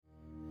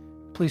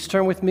Please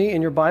turn with me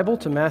in your Bible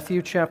to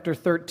Matthew chapter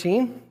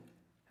 13.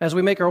 As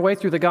we make our way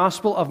through the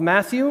Gospel of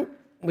Matthew,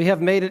 we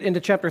have made it into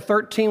chapter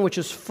 13, which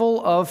is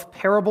full of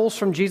parables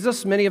from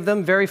Jesus, many of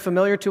them very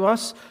familiar to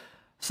us,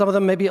 some of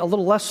them maybe a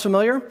little less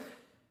familiar.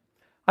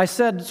 I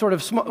said sort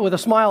of with a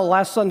smile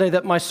last Sunday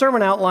that my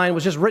sermon outline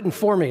was just written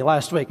for me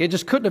last week. It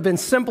just couldn't have been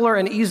simpler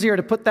and easier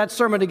to put that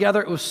sermon together.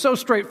 It was so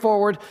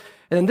straightforward.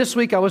 And then this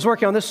week I was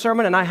working on this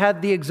sermon and I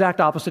had the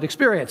exact opposite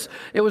experience.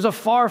 It was a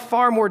far,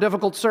 far more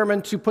difficult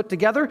sermon to put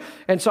together.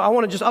 And so I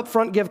want to just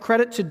upfront give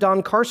credit to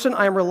Don Carson.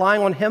 I am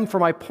relying on him for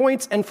my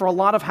points and for a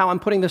lot of how I'm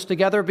putting this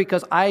together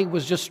because I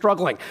was just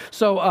struggling.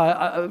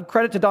 So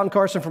credit to Don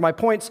Carson for my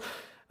points.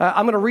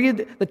 I'm going to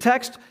read the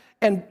text,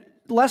 and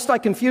lest I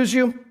confuse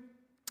you,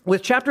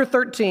 with chapter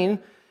 13,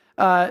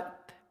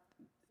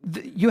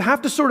 you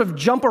have to sort of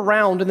jump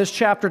around in this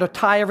chapter to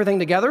tie everything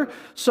together.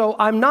 So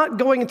I'm not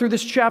going through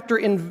this chapter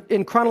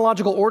in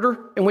chronological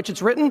order in which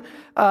it's written.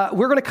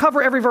 We're going to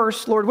cover every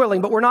verse, Lord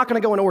willing, but we're not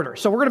going to go in order.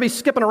 So we're going to be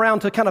skipping around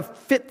to kind of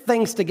fit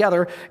things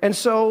together. And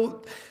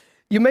so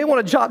you may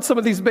want to jot some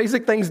of these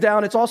basic things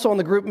down. It's also on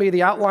the GroupMe.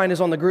 The outline is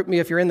on the GroupMe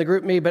if you're in the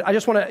GroupMe. But I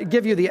just want to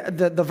give you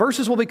the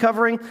verses we'll be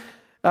covering,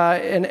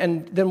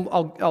 and then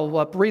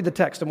I'll read the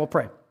text and we'll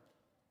pray.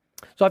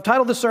 So I've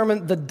titled the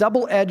sermon, The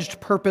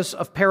Double-Edged Purpose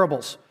of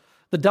Parables.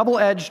 The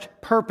double-edged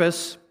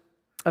purpose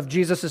of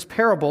Jesus'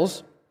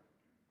 parables.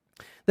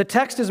 The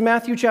text is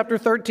Matthew chapter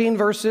 13,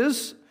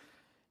 verses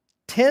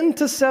 10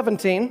 to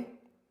 17,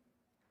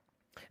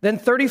 then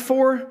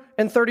 34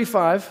 and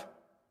 35,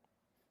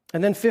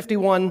 and then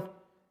 51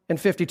 and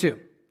 52. Let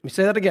me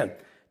say that again.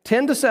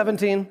 10 to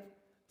 17,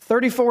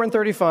 34 and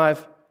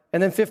 35,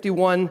 and then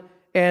 51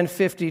 and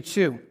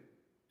 52.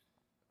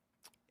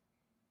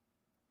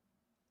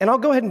 And I'll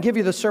go ahead and give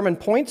you the sermon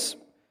points.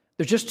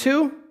 There's just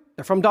two.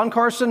 They're from Don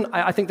Carson.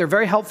 I think they're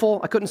very helpful.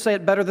 I couldn't say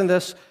it better than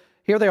this.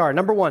 Here they are.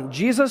 Number one,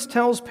 Jesus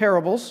tells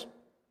parables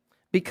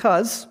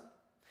because,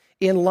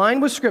 in line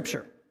with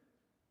Scripture,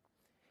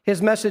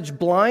 his message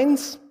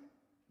blinds,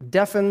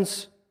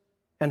 deafens,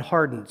 and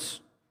hardens.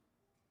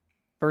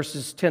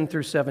 Verses 10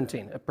 through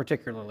 17,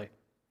 particularly.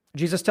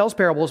 Jesus tells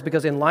parables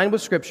because, in line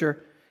with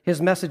Scripture, his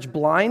message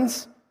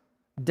blinds,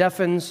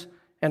 deafens,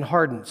 and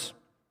hardens.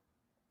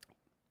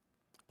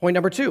 Point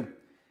number two,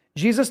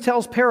 Jesus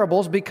tells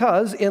parables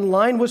because, in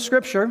line with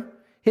Scripture,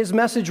 his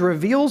message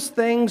reveals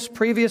things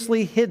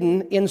previously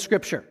hidden in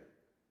Scripture.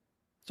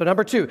 So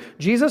number two,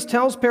 Jesus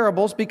tells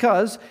parables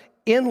because,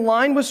 in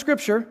line with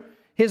Scripture,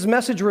 his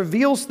message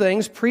reveals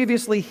things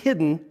previously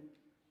hidden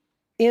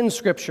in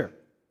Scripture.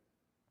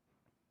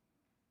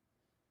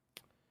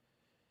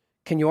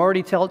 Can you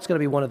already tell it's going to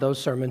be one of those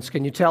sermons?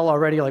 Can you tell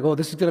already, like, oh,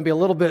 this is going to be a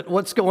little bit,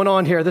 what's going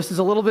on here? This is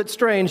a little bit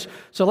strange.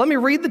 So let me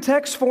read the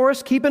text for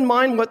us. Keep in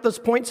mind what those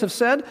points have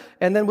said,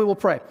 and then we will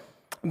pray.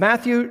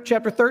 Matthew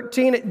chapter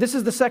 13, this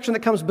is the section that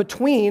comes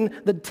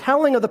between the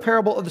telling of the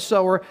parable of the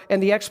sower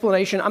and the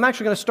explanation. I'm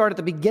actually going to start at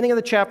the beginning of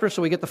the chapter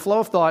so we get the flow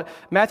of thought.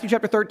 Matthew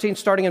chapter 13,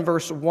 starting in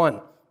verse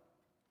 1.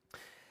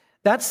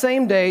 That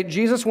same day,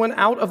 Jesus went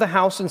out of the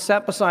house and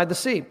sat beside the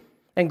sea,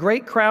 and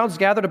great crowds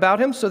gathered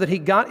about him so that he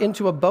got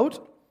into a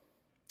boat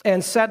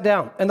and sat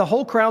down, and the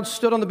whole crowd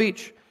stood on the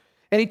beach.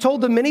 And he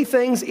told them many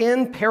things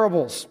in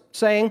parables,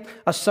 saying,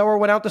 a sower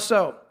went out to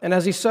sow. And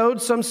as he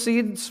sowed, some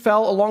seeds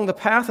fell along the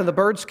path, and the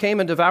birds came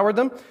and devoured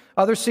them.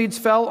 Other seeds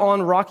fell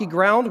on rocky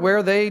ground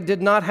where they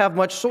did not have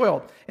much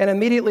soil. And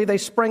immediately they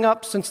sprang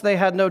up, since they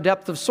had no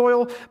depth of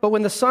soil. But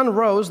when the sun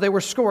rose, they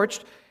were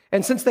scorched.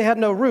 And since they had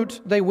no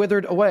root, they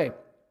withered away.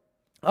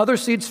 Other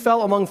seeds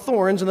fell among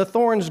thorns, and the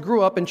thorns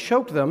grew up and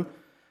choked them.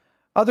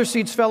 Other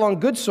seeds fell on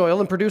good soil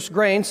and produced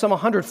grain, some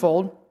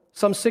 100-fold,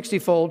 some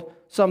 60-fold,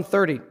 some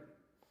 30.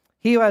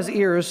 He who has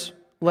ears,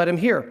 let him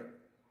hear.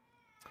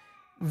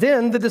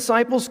 Then the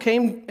disciples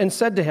came and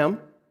said to him,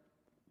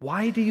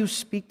 why do you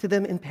speak to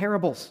them in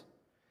parables?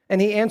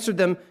 And he answered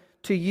them,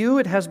 to you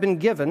it has been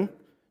given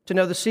to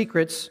know the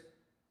secrets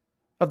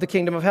of the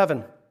kingdom of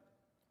heaven,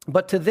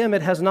 but to them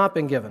it has not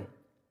been given.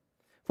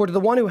 For to the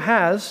one who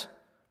has,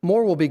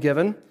 more will be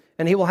given,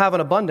 and he will have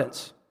an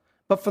abundance.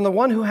 But from the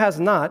one who has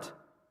not,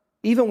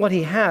 even what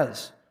he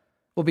has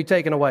will be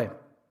taken away.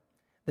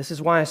 This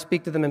is why I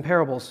speak to them in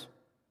parables,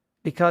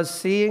 because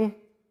seeing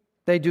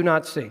they do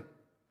not see,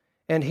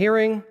 and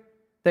hearing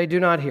they do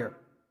not hear,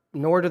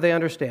 nor do they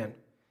understand.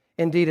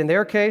 Indeed, in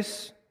their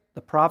case,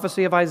 the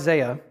prophecy of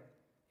Isaiah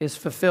is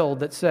fulfilled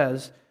that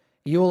says,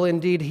 you will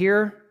indeed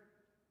hear,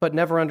 but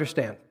never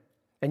understand,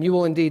 and you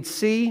will indeed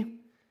see,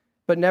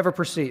 but never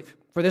perceive.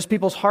 For this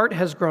people's heart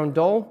has grown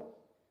dull,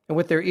 and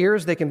with their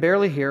ears they can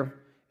barely hear,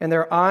 and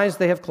their eyes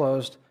they have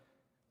closed,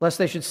 lest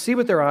they should see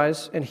with their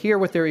eyes, and hear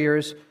with their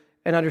ears,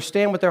 and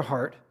understand with their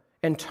heart,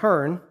 and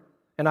turn,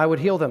 and I would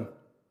heal them.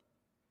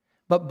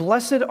 But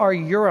blessed are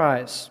your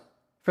eyes,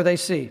 for they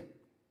see,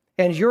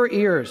 and your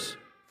ears,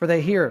 for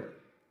they hear.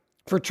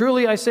 For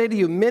truly I say to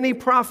you, many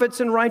prophets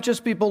and righteous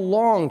people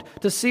longed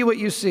to see what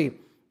you see,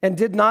 and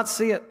did not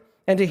see it,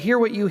 and to hear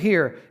what you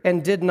hear,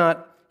 and did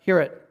not hear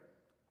it.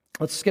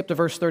 Let's skip to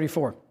verse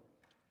 34.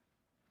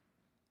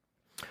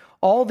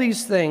 All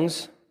these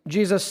things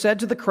Jesus said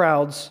to the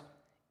crowds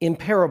in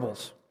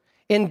parables.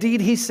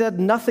 Indeed, he said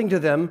nothing to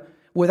them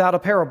without a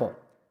parable.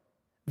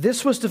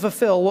 This was to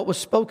fulfill what was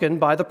spoken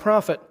by the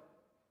prophet.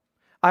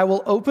 I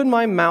will open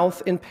my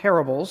mouth in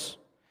parables,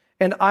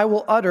 and I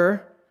will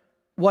utter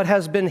what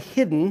has been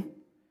hidden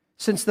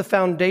since the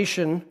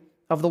foundation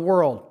of the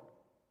world.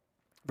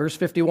 Verse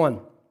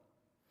 51.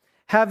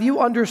 Have you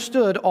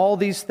understood all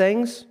these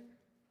things?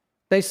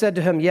 They said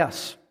to him,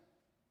 yes.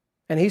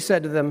 And he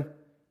said to them,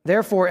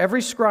 therefore,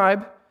 every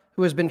scribe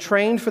who has been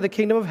trained for the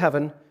kingdom of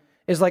heaven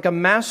is like a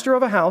master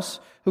of a house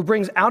who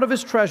brings out of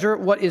his treasure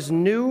what is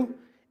new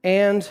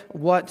and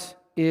what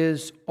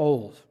is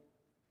old.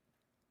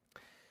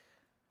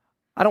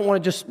 I don't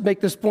want to just make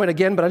this point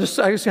again, but I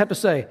just have to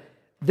say,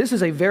 this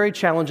is a very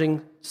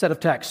challenging set of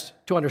texts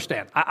to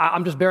understand.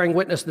 I'm just bearing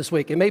witness this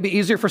week. It may be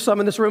easier for some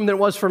in this room than it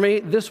was for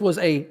me. This was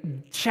a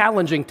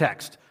challenging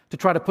text to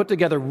try to put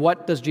together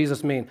what does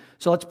Jesus mean.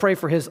 So let's pray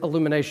for his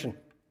illumination.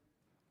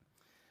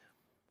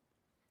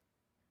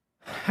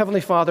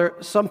 Heavenly Father,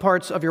 some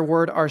parts of your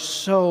word are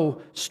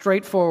so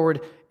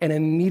straightforward and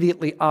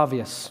immediately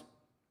obvious.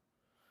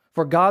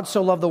 For God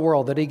so loved the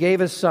world that he gave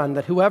his Son,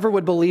 that whoever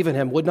would believe in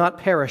him would not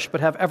perish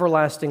but have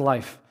everlasting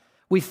life.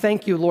 We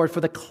thank you, Lord, for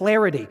the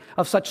clarity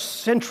of such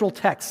central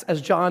texts as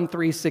John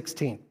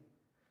 3:16.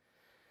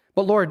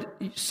 But Lord,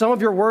 some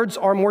of your words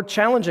are more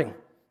challenging.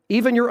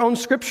 Even your own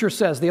scripture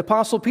says, the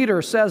Apostle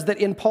Peter says that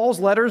in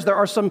Paul's letters there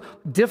are some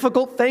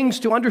difficult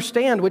things to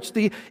understand which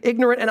the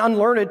ignorant and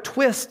unlearned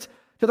twist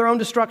to their own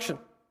destruction.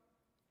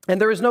 And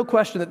there is no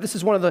question that this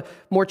is one of the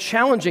more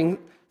challenging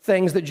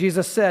things that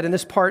Jesus said in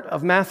this part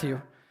of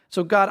Matthew.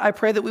 So God, I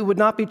pray that we would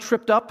not be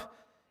tripped up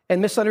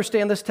and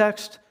misunderstand this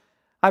text.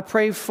 I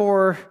pray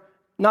for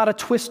not a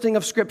twisting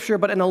of Scripture,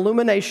 but an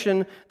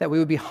illumination, that we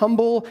would be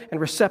humble and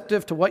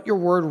receptive to what your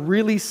word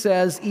really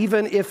says,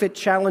 even if it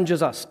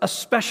challenges us.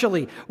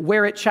 Especially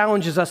where it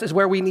challenges us is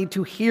where we need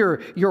to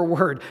hear your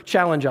word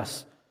challenge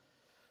us.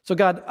 So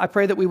God, I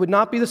pray that we would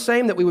not be the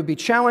same, that we would be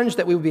challenged,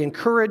 that we would be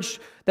encouraged,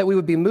 that we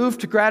would be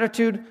moved to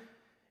gratitude.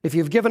 If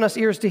you've given us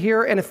ears to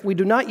hear, and if we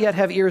do not yet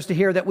have ears to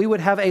hear, that we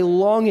would have a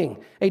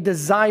longing, a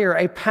desire,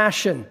 a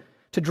passion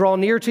to draw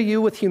near to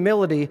you with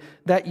humility,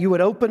 that you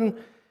would open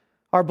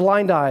our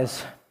blind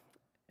eyes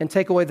and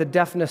take away the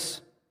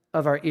deafness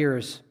of our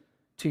ears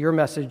to your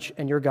message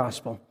and your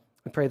gospel.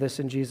 I pray this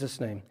in Jesus'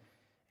 name.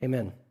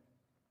 Amen.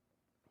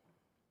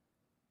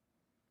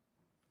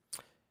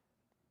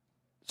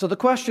 So the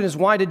question is,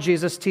 why did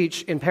Jesus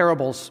teach in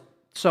parables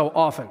so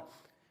often?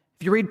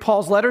 If you read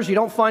Paul's letters, you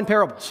don't find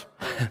parables.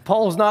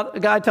 Paul is not a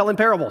guy telling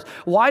parables.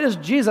 Why does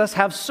Jesus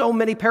have so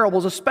many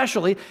parables,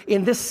 especially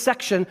in this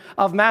section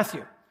of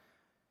Matthew?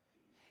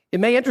 It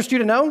may interest you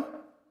to know.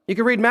 You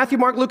can read Matthew,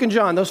 Mark, Luke, and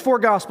John, those four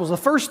Gospels. The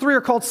first three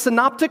are called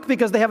synoptic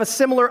because they have a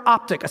similar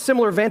optic, a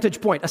similar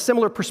vantage point, a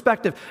similar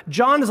perspective.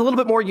 John is a little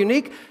bit more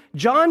unique.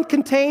 John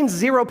contains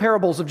 0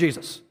 parables of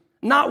Jesus.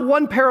 Not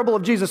one parable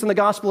of Jesus in the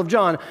Gospel of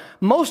John.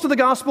 Most of the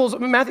Gospels,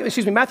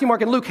 Matthew,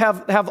 Mark, and Luke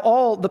have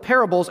all the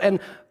parables, and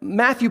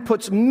Matthew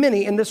puts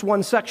many in this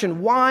one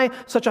section. Why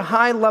such a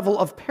high level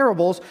of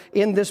parables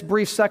in this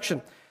brief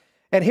section?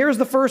 And here's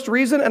the first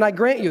reason, and I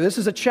grant you, this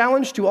is a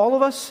challenge to all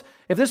of us.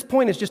 If this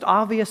point is just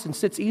obvious and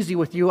sits easy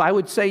with you, I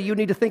would say you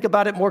need to think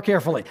about it more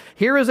carefully.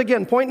 Here is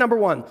again point number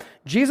 1.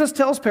 Jesus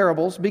tells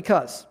parables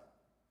because,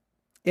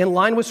 in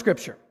line with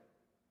Scripture,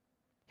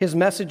 his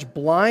message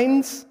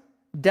blinds,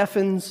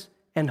 deafens,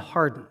 and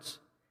hardens.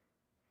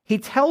 He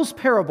tells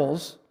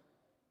parables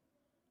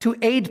to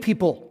aid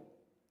people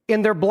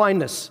in their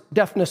blindness,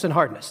 deafness, and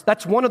hardness.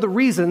 That's one of the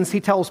reasons he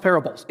tells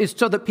parables, is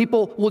so that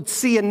people would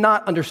see and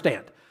not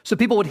understand, so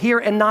people would hear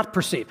and not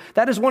perceive.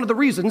 That is one of the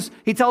reasons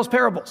he tells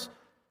parables.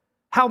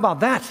 How about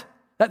that?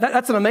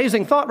 That's an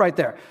amazing thought right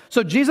there.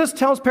 So Jesus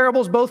tells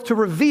parables both to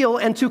reveal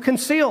and to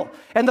conceal.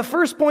 And the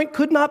first point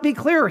could not be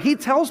clearer. He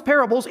tells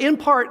parables in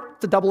part,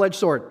 it's a double-edged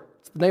sword.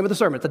 It's the name of the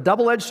sermon. It's a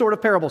double-edged sword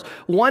of parables.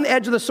 One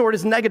edge of the sword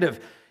is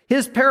negative.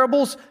 His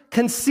parables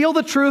conceal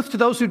the truth to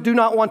those who do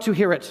not want to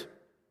hear it.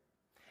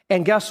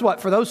 And guess what?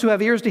 For those who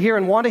have ears to hear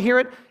and want to hear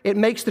it, it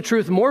makes the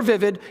truth more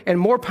vivid and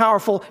more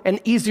powerful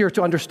and easier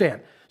to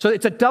understand. So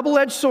it's a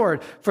double-edged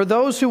sword. For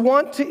those who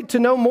want to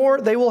know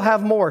more, they will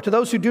have more. To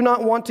those who do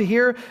not want to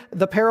hear,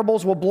 the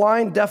parables will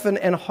blind, deafen,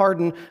 and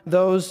harden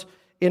those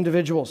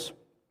individuals.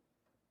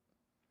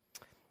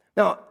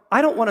 Now,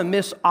 I don't want to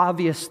miss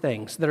obvious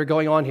things that are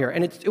going on here.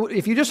 And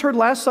if you just heard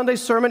last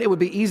Sunday's sermon, it would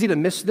be easy to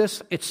miss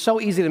this. It's so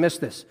easy to miss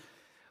this.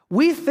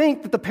 We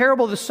think that the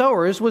parable of the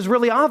sowers was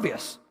really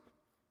obvious.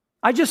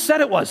 I just said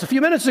it was a few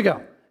minutes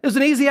ago. It was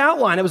an easy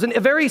outline. It was a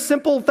very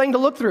simple thing to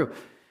look through.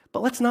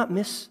 But let's not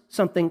miss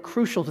something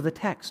crucial to the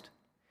text.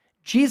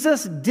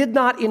 Jesus did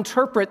not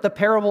interpret the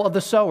parable of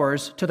the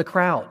sowers to the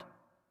crowd.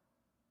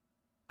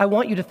 I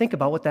want you to think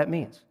about what that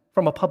means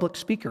from a public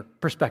speaker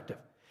perspective.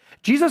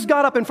 Jesus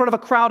got up in front of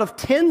a crowd of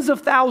tens of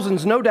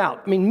thousands, no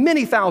doubt. I mean,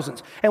 many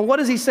thousands. And what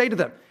does he say to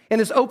them in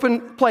this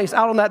open place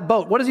out on that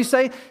boat? What does he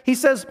say? He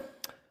says,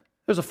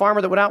 there's a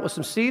farmer that went out with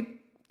some seed,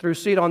 threw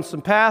seed on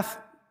some path,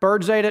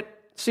 birds ate it,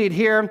 Seed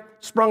here,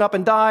 sprung up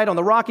and died on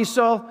the rocky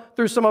soil,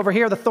 threw some over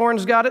here, the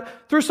thorns got it,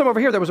 threw some over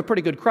here, there was a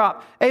pretty good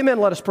crop. Amen,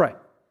 let us pray.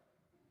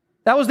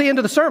 That was the end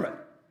of the sermon.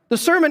 The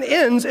sermon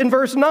ends in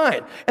verse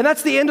 9, and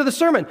that's the end of the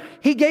sermon.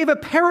 He gave a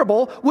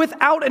parable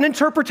without an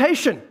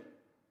interpretation.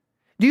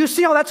 Do you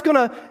see how that's going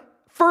to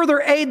further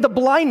aid the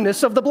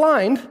blindness of the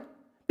blind?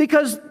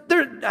 Because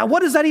what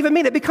does that even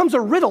mean? It becomes a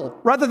riddle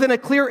rather than a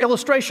clear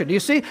illustration. Do you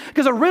see?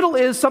 Because a riddle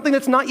is something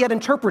that's not yet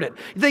interpreted.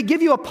 They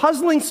give you a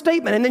puzzling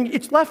statement, and then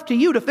it's left to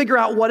you to figure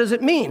out what does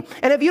it mean.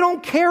 And if you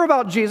don't care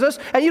about Jesus,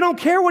 and you don't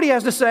care what he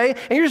has to say,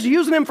 and you're just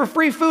using him for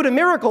free food and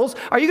miracles,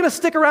 are you going to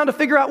stick around to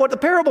figure out what the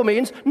parable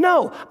means?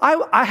 No,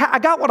 I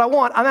got what I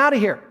want. I'm out of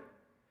here.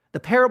 The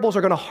parables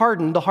are going to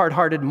harden the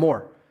hard-hearted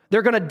more.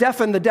 They're going to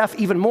deafen the deaf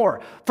even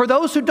more. For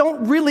those who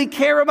don't really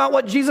care about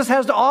what Jesus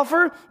has to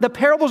offer, the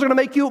parables are going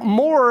to make you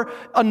more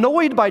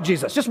annoyed by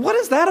Jesus. Just what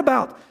is that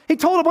about? He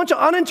told a bunch of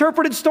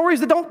uninterpreted stories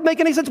that don't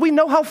make any sense. We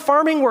know how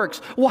farming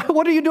works.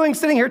 What are you doing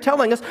sitting here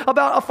telling us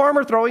about a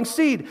farmer throwing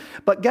seed?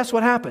 But guess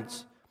what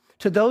happens?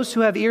 To those who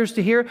have ears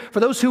to hear,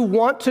 for those who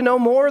want to know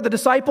more, the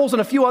disciples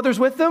and a few others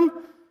with them,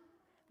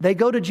 they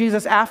go to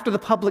Jesus after the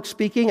public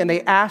speaking and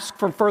they ask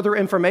for further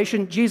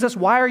information. Jesus,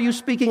 why are you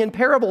speaking in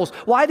parables?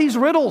 Why these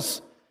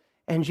riddles?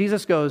 And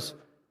Jesus goes,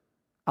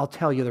 I'll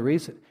tell you the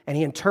reason. And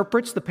he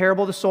interprets the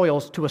parable of the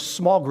soils to a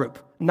small group,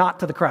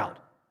 not to the crowd.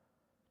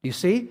 You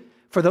see?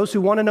 For those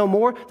who want to know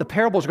more, the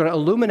parables are going to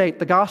illuminate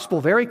the gospel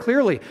very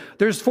clearly.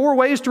 There's 4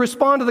 ways to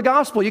respond to the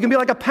gospel. You can be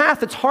like a path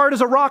that's hard as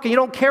a rock and you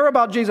don't care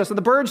about Jesus and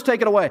the birds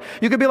take it away.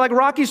 You can be like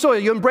rocky soil.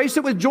 You embrace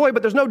it with joy,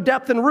 but there's no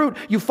depth and root.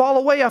 You fall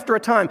away after a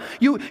time.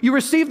 You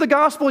receive the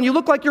gospel and you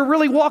look like you're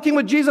really walking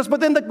with Jesus, but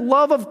then the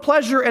love of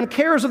pleasure and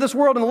cares of this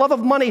world and the love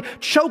of money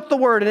choke the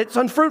word and it's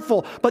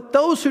unfruitful. But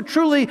those who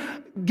truly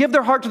give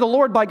their heart to the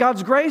Lord by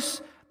God's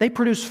grace, they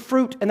produce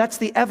fruit, and that's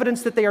the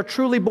evidence that they are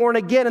truly born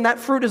again, and that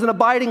fruit is an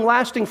abiding,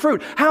 lasting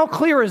fruit. How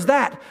clear is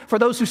that for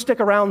those who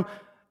stick around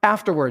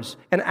afterwards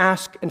and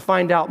ask and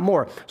find out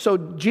more? So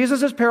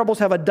Jesus' parables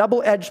have a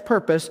double-edged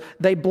purpose.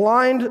 They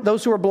blind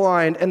those who are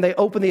blind, and they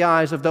open the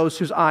eyes of those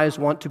whose eyes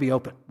want to be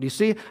open. Do you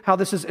see how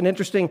this is an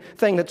interesting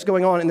thing that's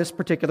going on in this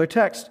particular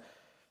text?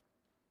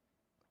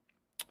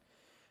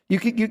 You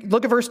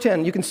look at verse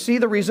 10. You can see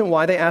the reason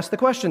why they asked the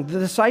question. The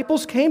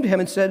disciples came to him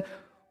and said,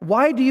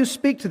 why do you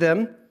speak to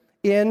them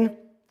in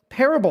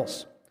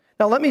parables?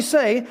 Now, let me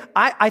say,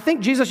 I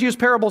think Jesus used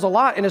parables a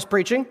lot in his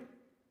preaching.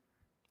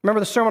 Remember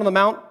the Sermon on the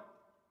Mount?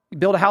 You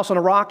build a house on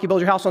a rock, you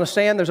build your house on a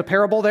sand, there's a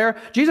parable there.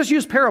 Jesus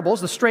used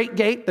parables, the straight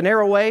gate, the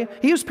narrow way.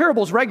 He used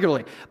parables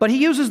regularly, but he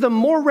uses them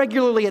more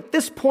regularly at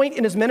this point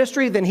in his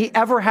ministry than he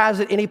ever has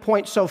at any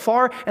point so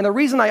far. And the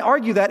reason I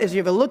argue that is you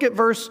have a look at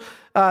verse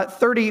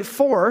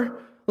 34.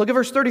 Look at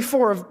verse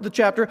 34 of the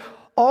chapter.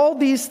 All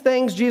these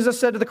things Jesus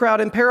said to the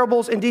crowd in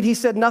parables. Indeed, he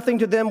said nothing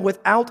to them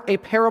without a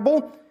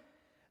parable.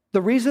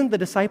 The reason the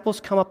disciples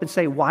come up and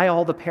say, why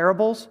all the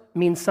parables,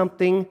 means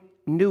something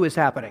new is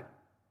happening.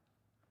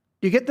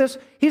 Do you get this?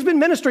 He's been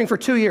ministering for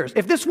 2 years.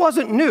 If this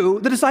wasn't new,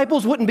 the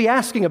disciples wouldn't be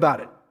asking about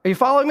it. Are you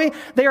following me?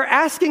 They are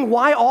asking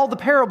why all the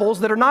parables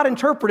that are not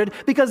interpreted,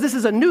 because this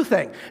is a new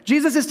thing.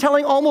 Jesus is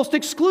telling almost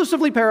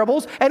exclusively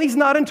parables, and he's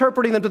not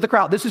interpreting them to the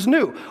crowd. This is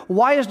new.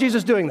 Why is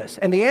Jesus doing this?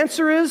 And the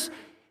answer is,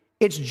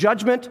 it's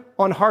judgment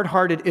on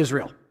hard-hearted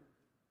Israel.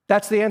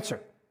 That's the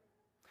answer.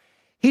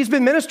 He's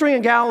been ministering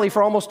in Galilee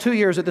for almost 2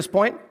 years at this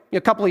point,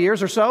 a couple of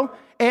years or so,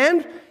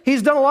 and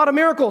he's done a lot of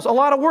miracles, a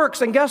lot of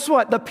works, and guess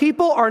what? The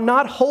people are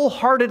not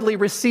wholeheartedly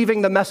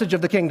receiving the message of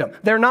the kingdom.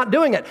 They're not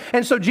doing it.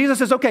 And so Jesus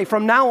says, okay,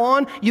 from now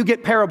on, you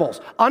get parables,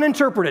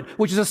 uninterpreted,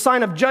 which is a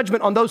sign of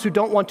judgment on those who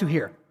don't want to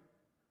hear.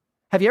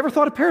 Have you ever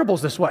thought of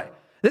parables this way?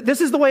 This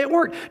is the way it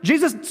worked.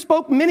 Jesus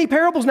spoke many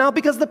parables now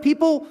because the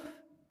people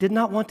did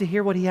not want to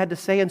hear what he had to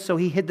say, and so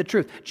he hid the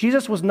truth.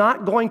 Jesus was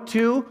not going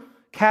to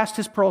cast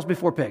his pearls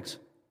before pigs.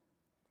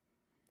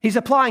 He's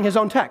applying his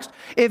own text.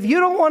 If you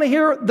don't want to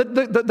hear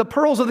the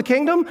pearls of the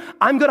kingdom,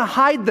 I'm going to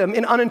hide them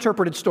in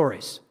uninterpreted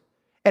stories.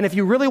 And if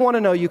you really want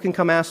to know, you can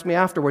come ask me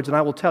afterwards, and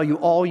I will tell you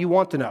all you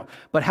want to know.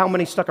 But how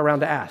many stuck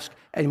around to ask?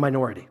 A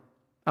minority,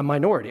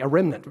 a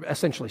remnant,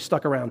 essentially,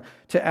 stuck around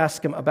to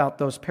ask him about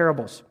those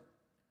parables.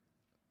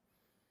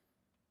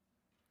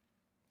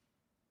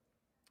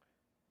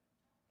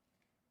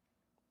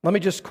 Let me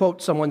just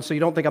quote someone so you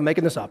don't think I'm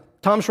making this up.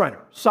 Tom Schreiner,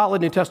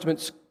 solid New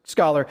Testament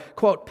scholar,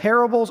 quote,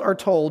 parables are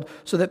told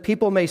so that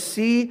people may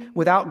see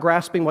without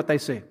grasping what they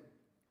see.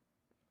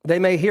 They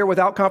may hear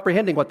without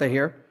comprehending what they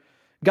hear.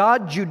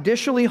 God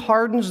judicially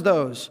hardens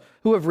those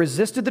who have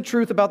resisted the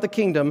truth about the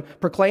kingdom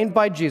proclaimed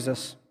by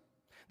Jesus.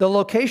 The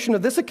location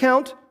of this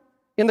account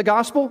in the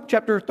gospel,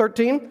 chapter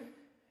 13,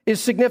 is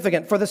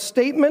significant, for the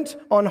statement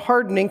on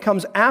hardening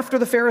comes after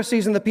the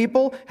Pharisees and the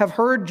people have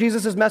heard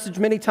Jesus' message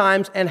many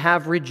times and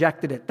have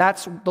rejected it.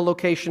 That's the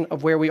location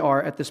of where we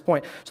are at this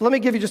point. So let me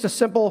give you just a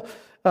simple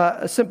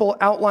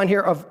outline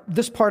here of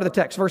this part of the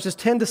text, verses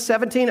 10 to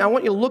 17. I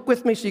want you to look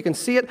with me so you can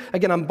see it.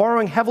 Again, I'm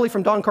borrowing heavily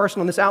from Don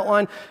Carson on this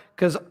outline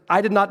because I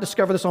did not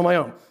discover this on my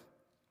own.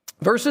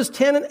 Verses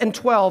 10 and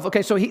 12,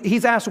 okay, so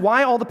he's asked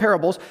why all the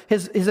parables.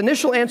 His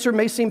initial answer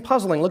may seem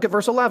puzzling. Look at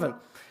verse 11.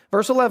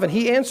 Verse 11,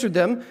 he answered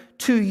them,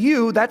 to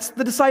you, that's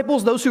the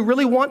disciples, those who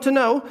really want to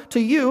know, to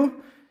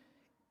you,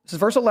 this is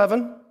verse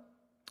 11,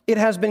 it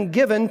has been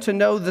given to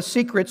know the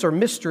secrets or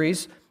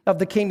mysteries of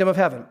the kingdom of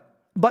heaven.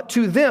 But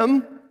to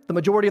them, the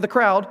majority of the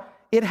crowd,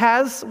 it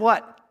has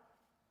what?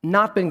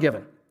 Not been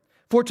given.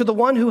 For to the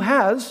one who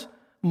has,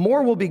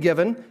 more will be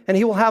given, and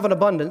he will have an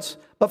abundance.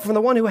 But from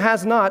the one who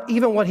has not,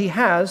 even what he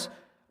has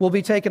will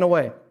be taken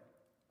away.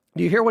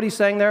 Do you hear what he's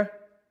saying there?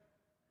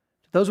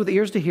 To those with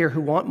ears to hear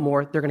who want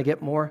more, they're going to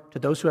get more. To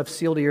those who have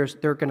sealed ears,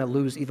 they're going to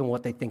lose even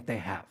what they think they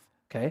have.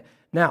 Okay?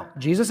 Now,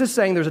 Jesus is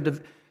saying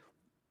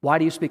why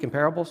do you speak in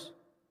parables?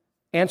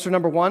 Answer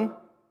number 1,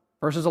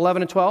 verses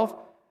 11 and 12,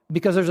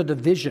 because there's a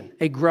division,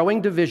 a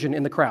growing division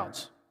in the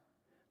crowds.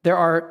 There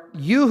are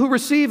you who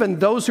receive and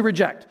those who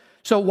reject.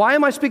 So why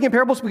am I speaking in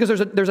parables? Because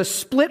there's a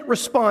split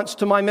response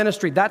to my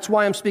ministry. That's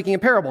why I'm speaking in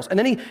parables. And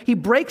then he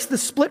breaks the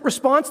split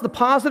response, the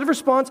positive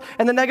response,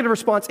 and the negative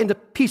response into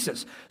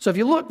pieces. So if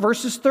you look,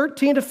 verses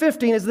 13 to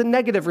 15 is the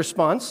negative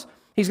response.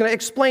 He's going to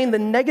explain the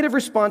negative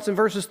response in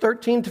verses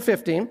 13 to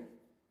 15.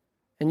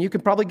 And you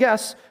can probably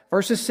guess,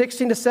 verses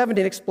 16 to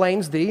 17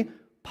 explains the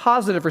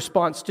positive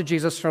response to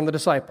Jesus from the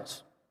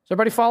disciples. Does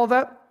everybody follow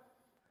that?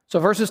 So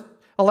verses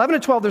 11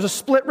 and 12, there's a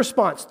split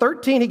response.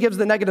 13, he gives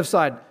the negative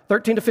side,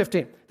 13 to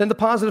 15. Then the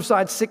positive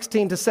side,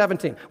 16 to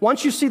 17.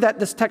 Once you see that,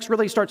 this text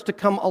really starts to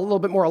come a little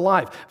bit more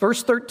alive.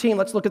 Verse 13,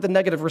 let's look at the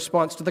negative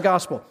response to the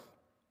gospel.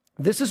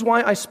 This is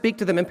why I speak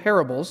to them in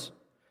parables,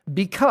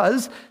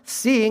 because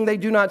seeing they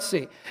do not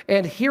see,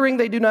 and hearing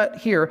they do not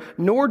hear,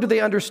 nor do they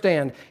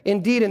understand.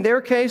 Indeed, in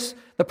their case,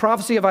 the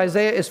prophecy of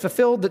Isaiah is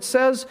fulfilled that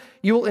says,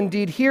 you will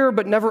indeed hear,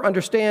 but never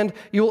understand.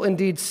 You will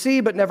indeed see,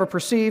 but never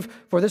perceive,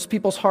 for this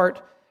people's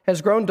heart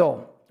has grown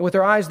dull. With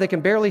their eyes they can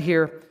barely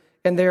hear,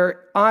 and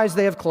their eyes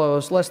they have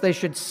closed, lest they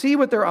should see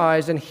with their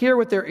eyes and hear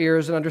with their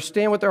ears and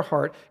understand with their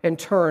heart and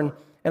turn,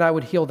 and I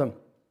would heal them.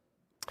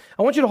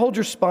 I want you to hold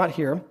your spot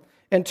here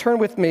and turn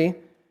with me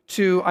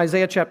to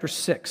Isaiah chapter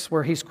 6,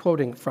 where he's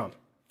quoting from.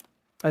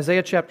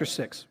 Isaiah chapter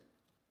 6.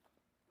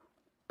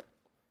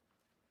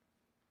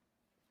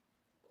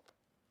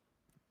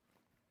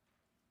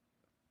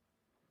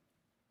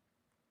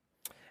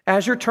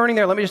 As you're turning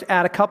there, let me just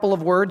add a couple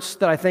of words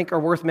that I think are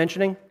worth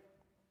mentioning.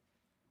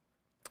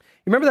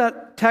 You remember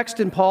that text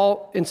in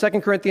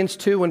 2 Corinthians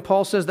 2, when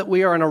Paul says that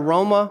we are an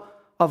aroma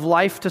of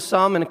life to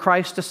some and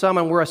Christ to some,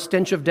 and we're a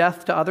stench of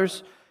death to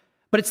others?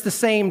 But it's the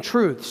same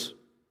truths.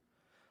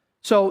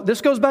 So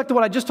this goes back to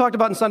what I just talked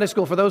about in Sunday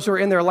school for those who are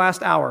in their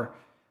last hour.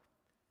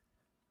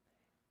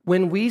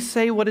 When we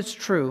say what is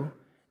true,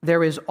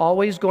 there is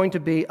always going to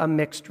be a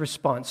mixed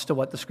response to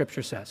what the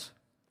Scripture says.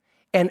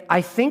 And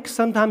I think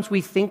sometimes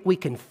we think we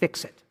can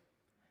fix it.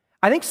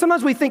 I think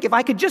sometimes we think if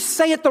I could just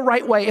say it the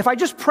right way, if I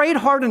just prayed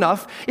hard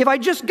enough, if I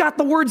just got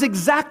the words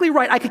exactly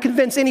right, I could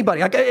convince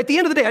anybody. At the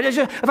end of the day,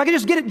 if I could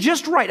just get it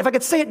just right, if I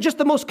could say it just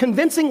the most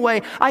convincing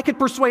way, I could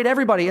persuade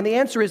everybody. And the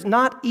answer is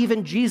not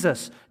even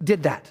Jesus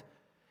did that.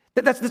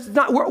 That's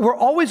not. We're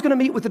always going to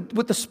meet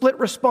with the split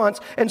response.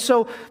 And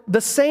so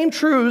the same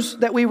truths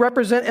that we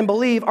represent and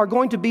believe are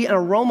going to be an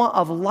aroma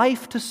of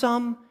life to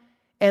some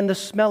and the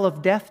smell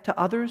of death to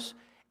others.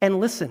 And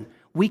listen,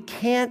 we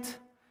can't,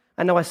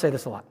 I know I say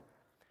this a lot,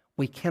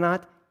 we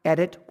cannot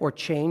edit or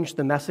change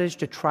the message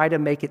to try to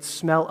make it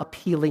smell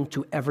appealing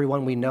to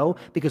everyone we know,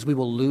 because we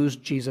will lose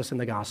Jesus in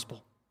the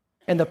gospel.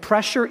 And the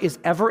pressure is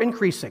ever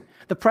increasing.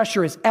 The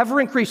pressure is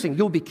ever increasing.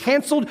 You'll be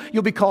canceled.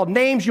 You'll be called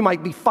names. You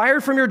might be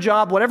fired from your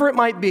job, whatever it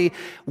might be.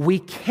 We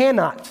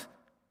cannot.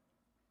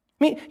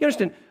 I mean, you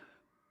understand,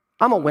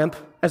 I'm a wimp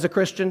as a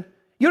Christian.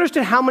 You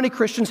understand how many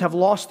Christians have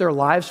lost their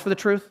lives for the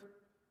truth?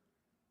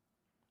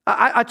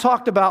 I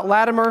talked about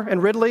Latimer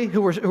and Ridley,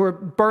 who were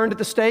burned at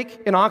the stake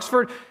in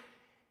Oxford.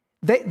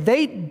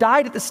 They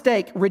died at the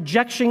stake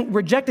rejecting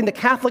the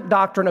Catholic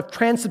doctrine of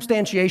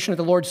transubstantiation at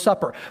the Lord's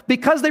Supper.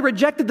 Because they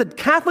rejected the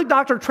Catholic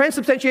doctrine of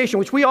transubstantiation,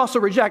 which we also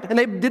reject, and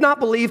they did not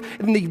believe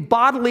in the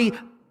bodily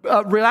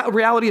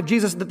reality of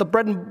Jesus, that the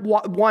bread and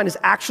wine is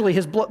actually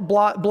his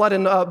blood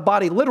and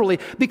body, literally.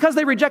 Because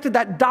they rejected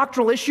that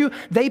doctrinal issue,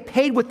 they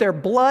paid with their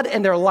blood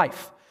and their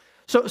life.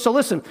 So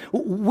listen,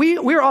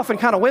 we're often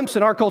kind of wimps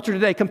in our culture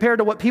today compared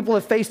to what people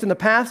have faced in the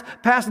past.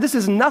 This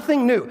is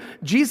nothing new.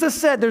 Jesus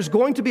said there's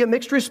going to be a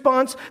mixed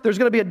response. There's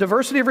going to be a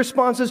diversity of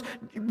responses.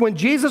 When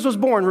Jesus was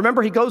born,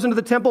 remember he goes into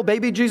the temple,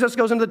 baby Jesus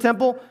goes into the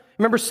temple.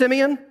 Remember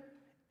Simeon?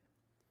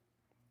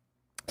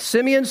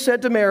 Simeon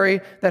said to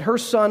Mary that her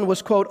son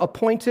was, quote,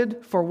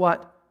 appointed for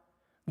what?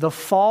 The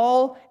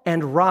fall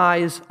and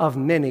rise of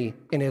many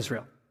in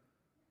Israel.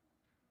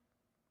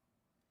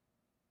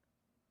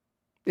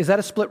 Is that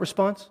a split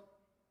response?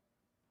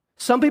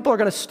 Some people are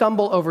going to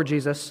stumble over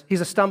Jesus.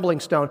 He's a stumbling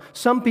stone.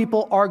 Some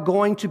people are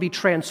going to be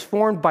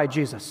transformed by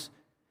Jesus.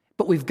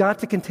 But we've got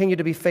to continue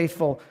to be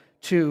faithful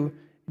to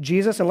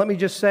Jesus. And let me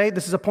just say,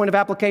 this is a point of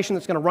application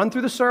that's going to run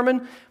through the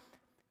sermon.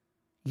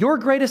 Your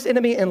greatest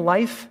enemy in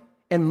life,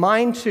 and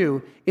mine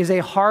too, is a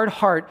hard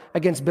heart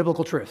against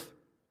biblical truth.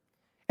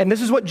 And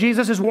this is what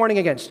Jesus is warning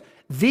against.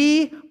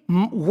 The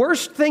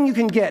worst thing you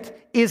can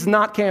get is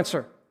not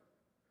cancer.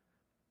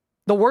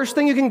 The worst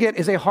thing you can get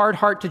is a hard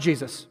heart to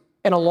Jesus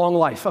and a long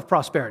life of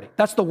prosperity.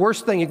 That's the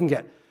worst thing you can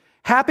get.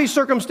 Happy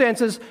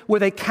circumstances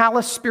with a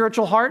callous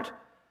spiritual heart,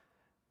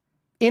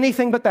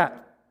 anything but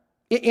that.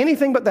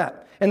 Anything but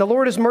that. And the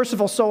Lord is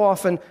merciful so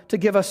often to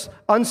give us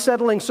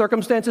unsettling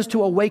circumstances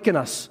to awaken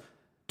us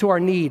to our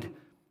need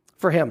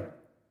for Him.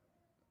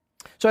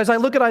 So as I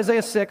look at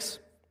Isaiah 6,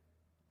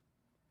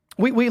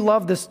 we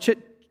love this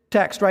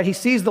text, right? He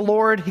sees the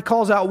Lord. He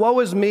calls out, "Woe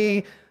is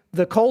me."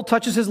 The coal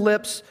touches his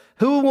lips.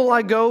 "Who will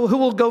I go? Who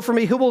will go for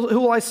me? Who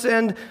will I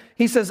send?"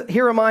 He says,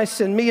 "Here am I,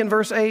 send me," in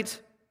verse 8.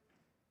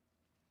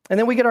 And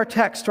then we get our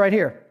text right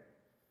here.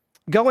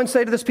 "Go and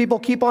say to this people,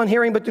 keep on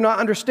hearing but do not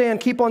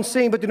understand. Keep on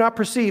seeing but do not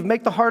perceive.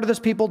 Make the heart of this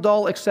people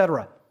dull,"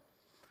 etc.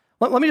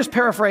 Let me just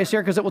paraphrase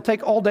here because it will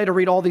take all day to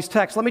read all these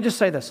texts. Let me just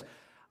say this.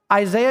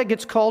 Isaiah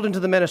gets called into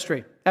the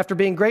ministry after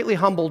being greatly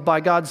humbled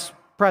by God's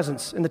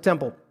presence in the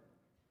temple.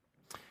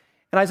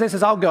 And Isaiah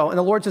says, "I'll go." And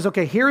the Lord says,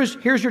 "Okay, here's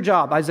your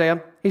job,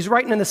 Isaiah." He's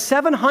writing in the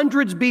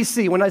 700s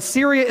BC, when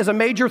Assyria is a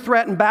major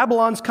threat and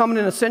Babylon's coming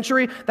in a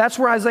century. That's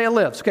where Isaiah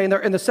lives, okay,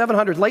 in the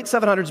 700s, late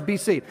 700s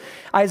BC.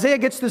 Isaiah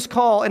gets this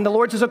call, and the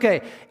Lord says,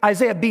 "Okay,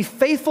 Isaiah, be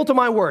faithful to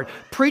my word.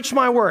 Preach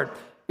my word."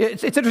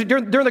 It's interesting,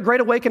 during the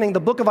Great Awakening, the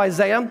book of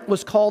Isaiah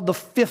was called the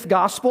fifth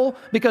gospel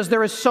because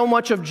there is so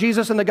much of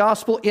Jesus in the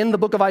gospel in the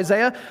book of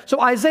Isaiah.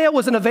 So Isaiah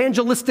was an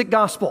evangelistic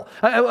gospel,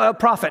 a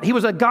prophet. He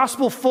was a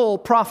gospel-full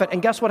prophet.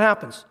 And guess what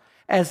happens?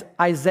 As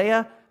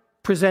Isaiah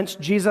presents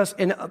Jesus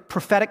in a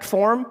prophetic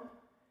form,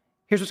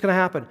 here's what's going to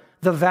happen.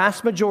 The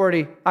vast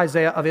majority,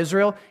 Isaiah, of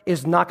Israel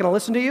is not going to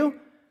listen to you.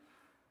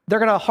 They're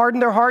going to harden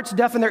their hearts,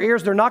 deafen their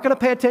ears. They're not going to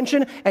pay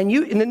attention. And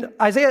then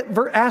Isaiah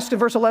asked in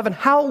verse 11,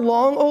 "How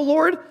long, O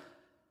Lord?"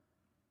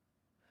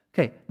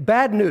 Okay,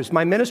 bad news.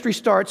 My ministry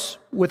starts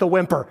with a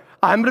whimper.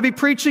 I'm going to be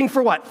preaching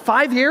for what,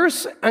 5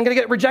 years? I'm going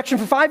to get rejection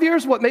for 5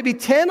 years? What, maybe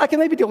 10? I can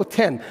maybe deal with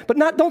 10, but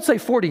don't say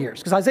 40 years,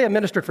 because Isaiah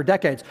ministered for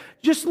decades.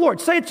 Just,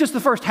 Lord, say it's just the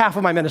first half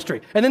of my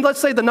ministry. And then let's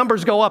say the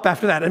numbers go up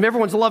after that, and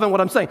everyone's loving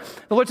what I'm saying.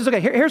 The Lord says,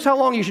 okay, here's how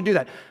long you should do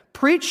that.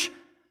 Preach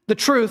the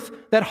truth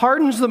that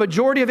hardens the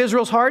majority of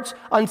Israel's hearts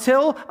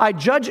until I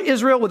judge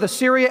Israel with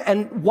Assyria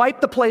and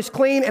wipe the place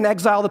clean and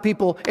exile the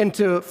people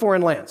into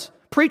foreign lands.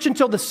 Preach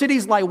until the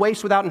cities lie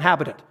waste without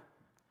inhabitant.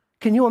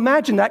 Can you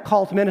imagine that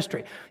call to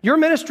ministry? Your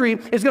ministry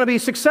is going to be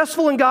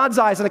successful in God's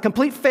eyes and a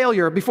complete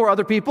failure before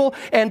other people,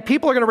 and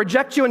people are going to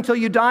reject you until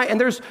you die.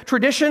 And there's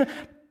tradition.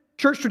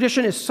 Church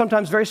tradition is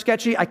sometimes very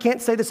sketchy. I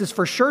can't say this is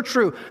for sure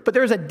true, but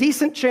there's a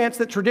decent chance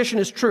that tradition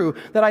is true,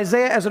 that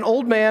Isaiah, as an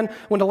old man,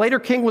 when the later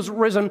king was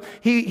risen,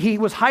 he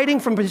was hiding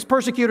from his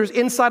persecutors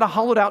inside a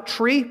hollowed out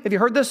tree. Have you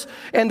heard this?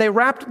 And they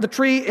wrapped the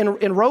tree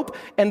in rope,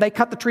 and they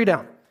cut the tree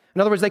down. In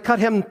other words, they cut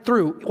him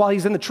through while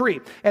he's in the tree.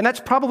 And that's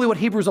probably what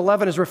Hebrews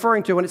 11 is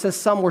referring to when it says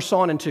some were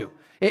sawn in two.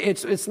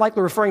 It's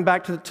likely referring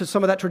back to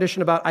some of that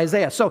tradition about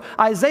Isaiah. So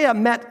Isaiah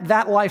met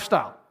that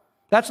lifestyle.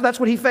 That's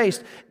what he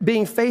faced,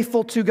 being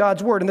faithful to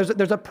God's word. And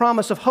there's a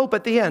promise of hope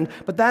at the end,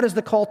 but that is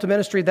the call to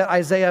ministry that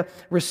Isaiah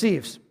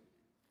receives.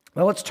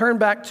 Now let's turn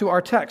back to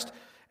our text.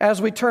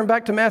 As we turn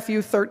back to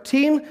Matthew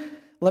 13,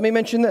 let me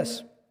mention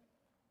this.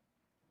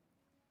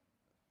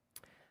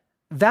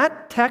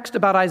 That text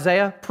about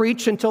Isaiah,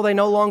 preach until they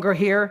no longer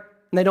hear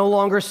and they no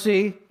longer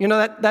see, you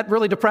know, that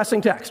really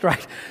depressing text,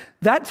 right?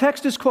 That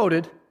text is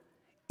quoted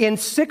in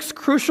 6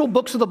 crucial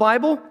books of the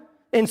Bible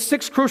in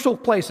 6 crucial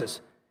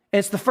places. And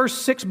it's the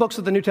first 6 books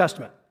of the New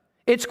Testament.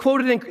 It's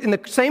quoted in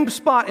the same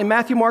spot in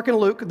Matthew, Mark, and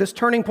Luke, this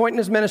turning point in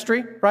his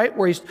ministry, right,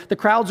 where the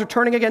crowds are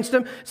turning against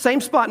him. Same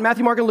spot in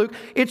Matthew, Mark, and Luke.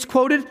 It's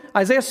quoted,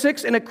 Isaiah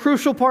 6, in a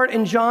crucial part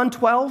in John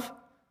 12,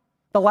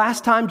 the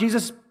last time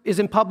Jesus is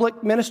in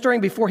public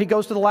ministering before he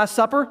goes to the Last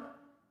Supper.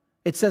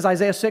 It says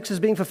Isaiah 6 is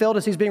being fulfilled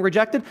as he's being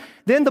rejected.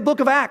 Then the book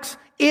of Acts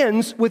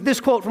ends with this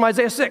quote from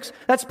Isaiah 6.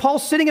 That's Paul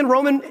sitting in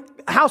Roman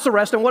house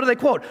arrest, and what do they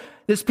quote?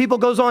 This people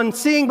goes on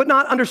seeing but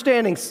not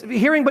understanding,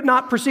 hearing but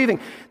not perceiving.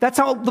 That's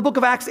how the book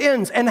of Acts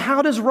ends. And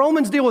how does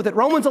Romans deal with it?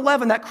 Romans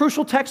 11, that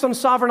crucial text on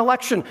sovereign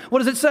election. What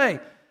does it say?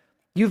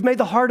 You've made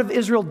the heart of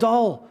Israel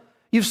dull.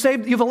 You've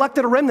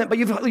elected a remnant, but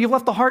you've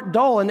left the heart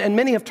dull, and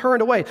many have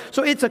turned away.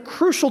 So it's a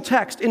crucial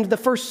text in the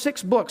first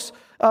 6 books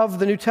of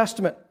the New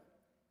Testament.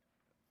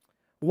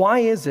 Why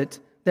is it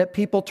that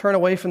people turn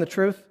away from the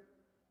truth?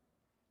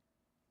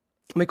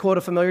 Let me quote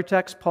a familiar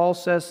text. Paul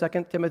says,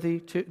 2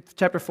 Timothy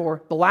chapter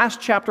 4, the last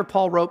chapter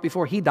Paul wrote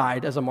before he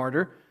died as a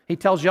martyr. He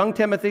tells young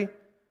Timothy,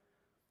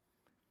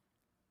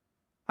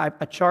 I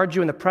charge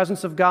you in the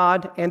presence of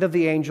God and of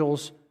the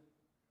angels,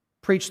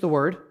 preach the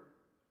word,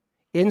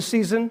 in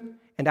season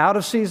and out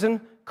of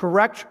season,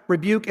 correct,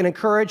 rebuke, and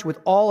encourage with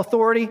all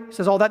authority. He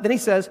says all that. Then he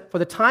says, for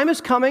the time is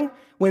coming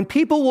when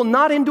people will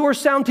not endure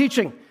sound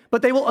teaching,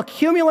 but they will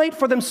accumulate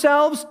for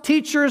themselves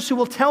teachers who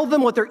will tell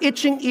them what their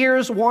itching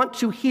ears want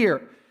to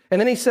hear. And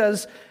then he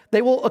says,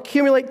 they will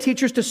accumulate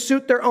teachers to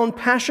suit their own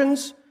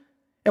passions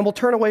and will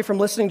turn away from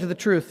listening to the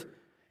truth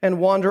and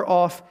wander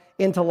off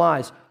into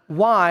lies.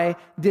 Why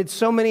did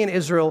so many in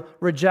Israel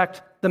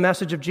reject the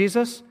message of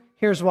Jesus?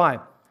 Here's why.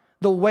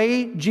 The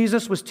way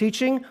Jesus was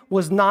teaching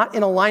was not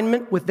in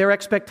alignment with their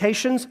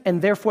expectations,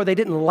 and therefore they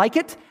didn't like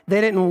it,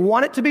 they didn't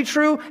want it to be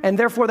true, and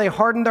therefore they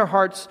hardened their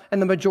hearts, and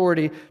the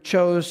majority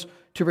chose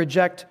to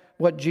reject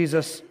what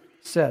Jesus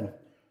said.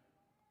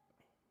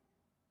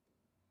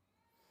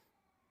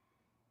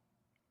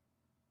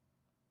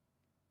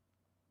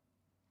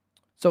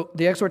 So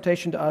the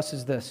exhortation to us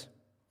is this.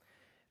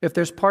 If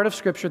there's part of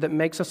Scripture that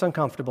makes us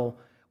uncomfortable,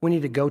 we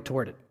need to go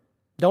toward it.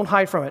 Don't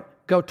hide from it.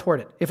 Go toward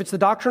it. If it's the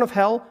doctrine of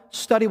hell,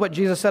 study what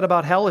Jesus said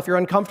about hell. If you're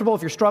uncomfortable,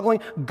 if you're struggling,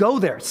 go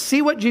there.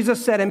 See what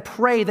Jesus said and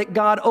pray that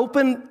God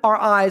open our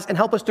eyes and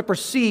help us to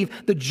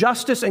perceive the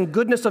justice and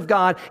goodness of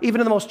God,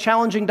 even in the most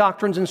challenging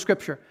doctrines in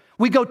Scripture.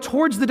 We go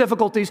towards the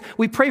difficulties,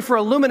 we pray for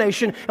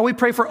illumination, and we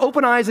pray for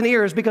open eyes and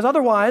ears, because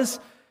otherwise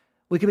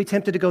we can be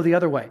tempted to go the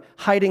other way,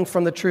 hiding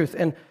from the truth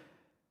and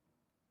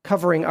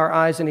covering our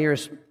eyes and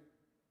ears.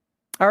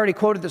 I already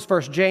quoted this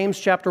verse, James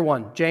chapter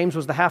 1. James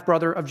was the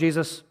half-brother of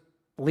Jesus,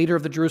 leader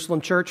of the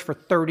Jerusalem church for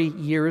 30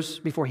 years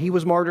before he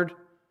was martyred.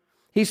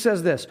 He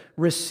says this,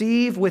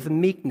 receive with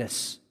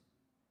meekness,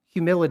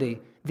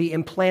 humility, the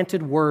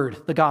implanted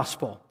word, the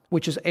gospel,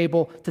 which is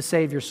able to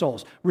save your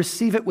souls.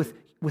 Receive it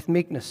with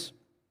meekness.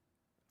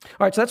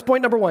 All right, so that's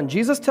point number one.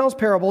 Jesus tells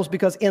parables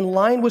because in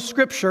line with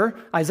Scripture,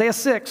 Isaiah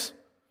 6,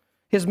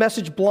 his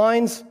message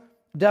blinds,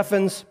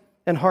 deafens,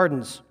 and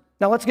hardens.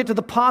 Now let's get to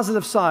the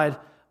positive side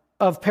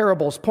of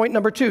parables. Point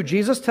number two,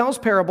 Jesus tells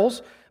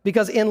parables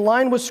because in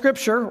line with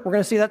Scripture, we're going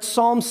to see that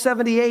Psalm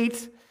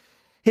 78,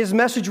 his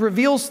message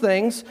reveals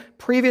things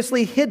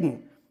previously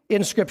hidden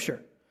in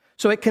Scripture.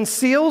 So it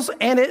conceals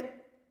and it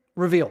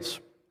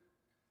reveals.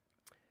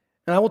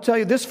 And I will tell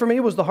you, this for me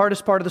was the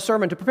hardest part of the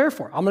sermon to prepare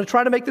for. I'm going to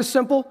try to make this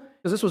simple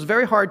because this was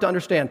very hard to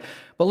understand.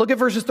 But look at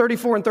verses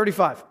 34 and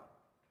 35.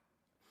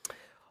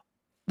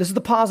 This is the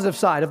positive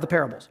side of the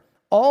parables.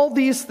 All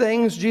these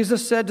things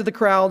Jesus said to the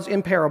crowds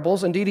in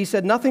parables. Indeed, he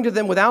said nothing to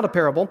them without a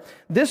parable.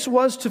 This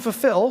was to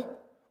fulfill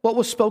what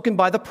was spoken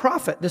by the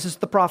prophet. This is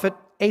the prophet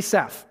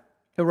Asaph,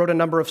 who wrote a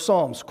number of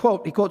psalms.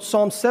 He quotes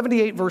Psalm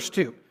 78, verse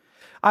 2.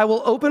 I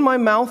will open my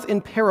mouth in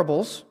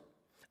parables.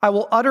 I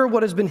will utter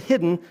what has been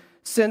hidden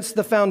since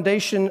the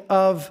foundation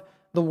of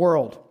the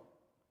world.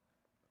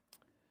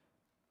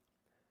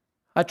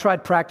 I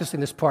tried practicing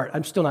this part.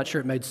 I'm still not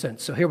sure it made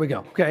sense. So here we go,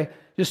 okay?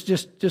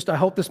 Just I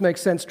hope this makes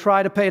sense.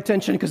 Try to pay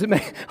attention because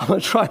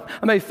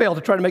I may fail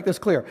to try to make this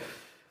clear.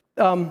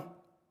 I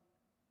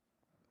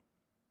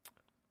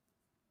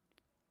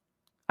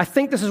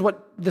think this is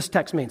what this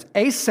text means.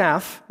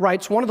 Asaph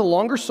writes one of the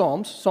longer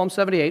Psalms, Psalm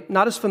 78,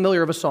 not as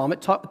familiar of a psalm.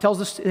 It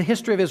tells us the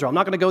history of Israel. I'm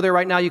not going to go there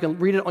right now. You can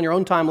read it on your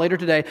own time later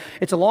today.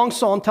 It's a long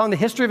psalm telling the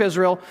history of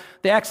Israel,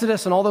 the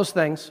Exodus, and all those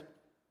things.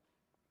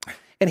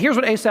 And here's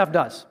what Asaph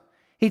does.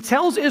 He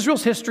tells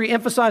Israel's history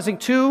emphasizing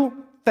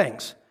two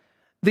things: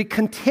 the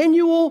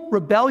continual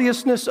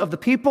rebelliousness of the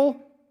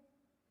people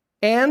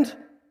and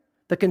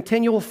the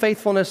continual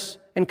faithfulness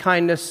and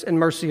kindness and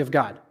mercy of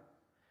God.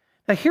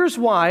 Now here's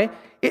why.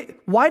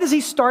 Why does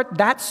he start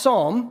that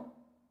psalm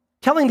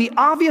telling the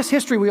obvious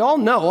history we all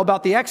know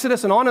about the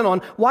Exodus and on and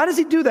on? Why does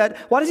he do that?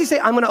 Why does he say,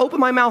 I'm going to open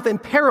my mouth in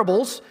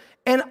parables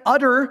and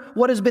utter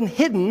what has been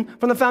hidden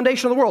from the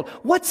foundation of the world?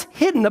 What's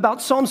hidden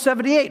about Psalm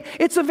 78?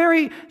 It's a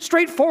very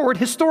straightforward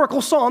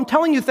historical psalm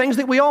telling you things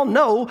that we all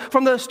know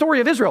from the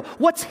story of Israel.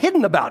 What's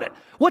hidden about it?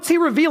 What's he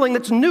revealing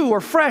that's new or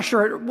fresh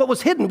or what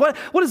was hidden? What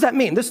does that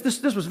mean?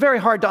 This was very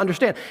hard to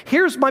understand.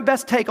 Here's my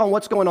best take on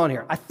what's going on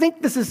here. I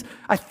think this is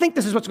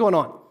what's going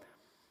on.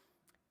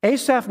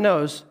 Asaph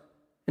knows,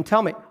 and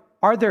tell me,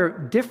 are there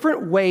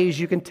different ways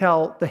you can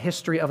tell the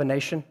history of a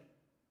nation?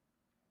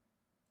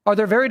 Are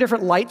there very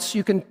different lights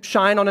you can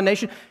shine on a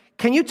nation?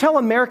 Can you tell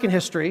American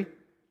history?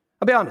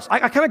 I'll be honest,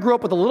 I kind of grew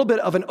up with a little bit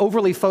of an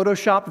overly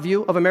Photoshopped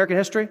view of American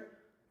history,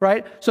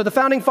 right? So the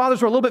founding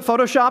fathers were a little bit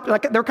Photoshopped.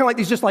 They're kind of like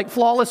these just like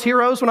flawless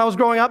heroes when I was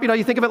growing up.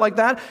 You think of it like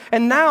that.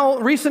 And now,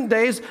 recent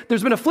days,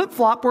 there's been a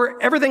flip-flop where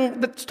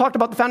everything that's talked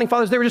about the founding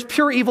fathers, they were just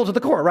pure evil to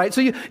the core, right?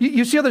 So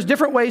you see how there's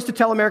different ways to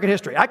tell American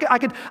history.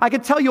 I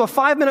could tell you a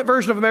 5-minute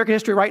version of American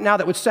history right now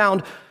that would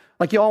sound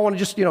like you all want to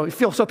just,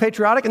 feel so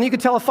patriotic, and you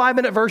could tell a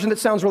 5-minute version that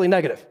sounds really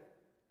negative.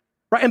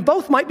 Right? And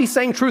both might be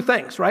saying true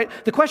things, right?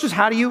 The question is,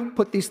 how do you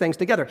put these things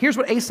together? Here's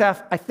what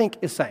Asaph, I think,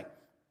 is saying.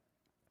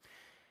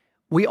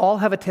 We all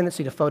have a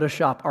tendency to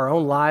Photoshop our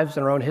own lives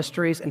and our own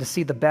histories and to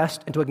see the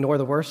best and to ignore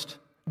the worst.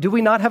 Do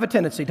we not have a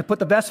tendency to put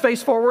the best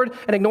face forward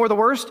and ignore the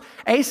worst?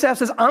 Asaph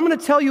says, I'm going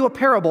to tell you a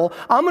parable.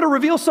 I'm going to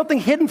reveal something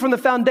hidden from the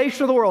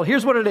foundation of the world.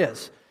 Here's what it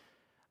is.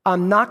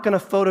 I'm not going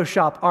to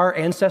Photoshop our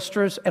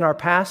ancestors and our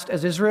past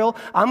as Israel.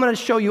 I'm going to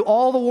show you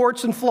all the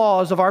warts and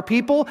flaws of our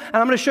people, and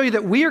I'm going to show you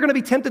that we are going to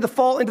be tempted to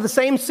fall into the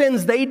same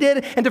sins they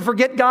did and to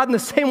forget God in the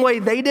same way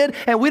they did,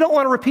 and we don't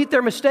want to repeat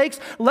their mistakes.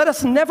 Let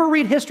us never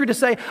read history to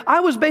say, I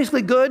was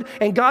basically good,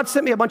 and God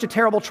sent me a bunch of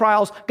terrible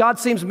trials. God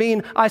seems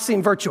mean. I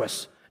seem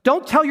virtuous.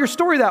 Don't tell your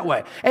story that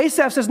way.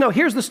 Asaph says, no,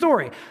 here's the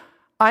story.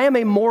 I am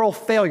a moral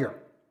failure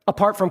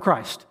apart from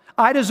Christ.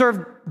 I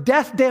deserve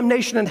death,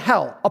 damnation, and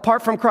hell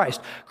apart from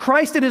Christ.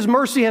 Christ in his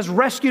mercy has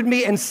rescued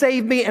me and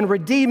saved me and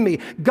redeemed me.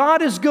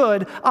 God is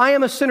good. I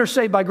am a sinner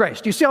saved by grace.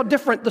 Do you see how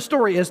different the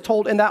story is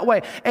told in that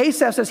way?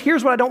 Asaph says,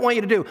 here's what I don't want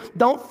you to do.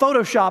 Don't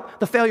Photoshop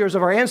the failures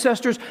of our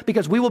ancestors,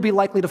 because we will be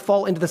likely to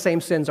fall into the same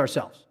sins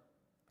ourselves.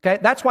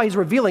 Okay? That's why he's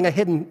revealing a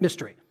hidden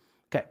mystery.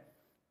 Okay.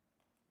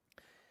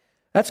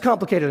 That's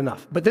complicated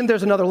enough. But then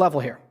there's another level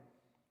here.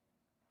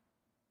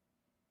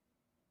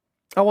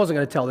 I wasn't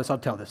going to tell this. I'll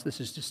tell this. This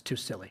is just too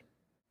silly.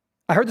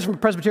 I heard this from a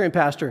Presbyterian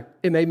pastor.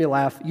 It made me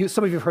laugh.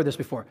 Some of you have heard this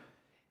before.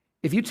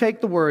 If you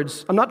take the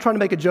words, I'm not trying to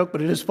make a joke,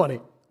 but it is funny.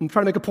 I'm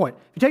trying to make a point.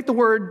 If you take the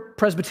word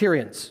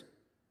Presbyterians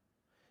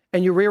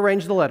and you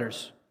rearrange the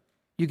letters,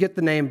 you get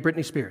the name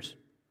Britney Spears.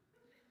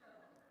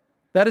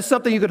 That is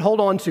something you could hold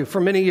on to for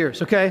many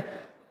years, okay?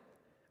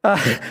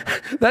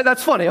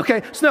 That's funny,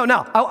 okay? So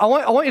now, I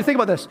want you to think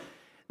about this.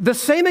 The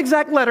same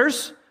exact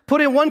letters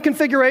put in one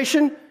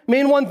configuration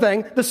mean one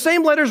thing. The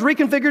same letters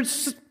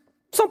reconfigured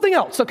something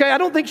else, okay? I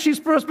don't think she's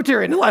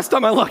Presbyterian the last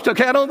time I looked,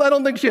 okay? I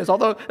don't think she is,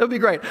 although it would be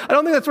great. I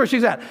don't think that's where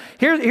she's at.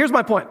 Here's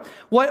my point.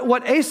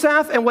 What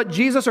Asaph and what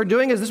Jesus are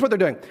doing is this is what they're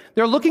doing.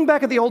 They're looking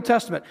back at the Old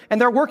Testament, and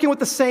they're working with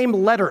the same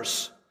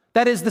letters.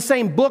 That is the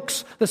same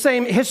books, the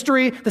same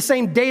history, the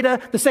same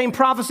data, the same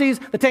prophecies,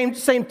 the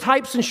same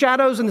types and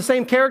shadows and the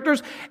same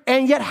characters,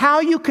 and yet how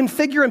you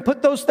configure and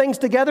put those things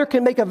together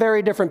can make a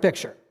very different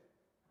picture.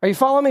 Are you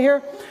following me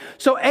here?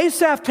 So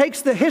Asaph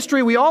takes the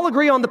history, we all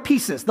agree on the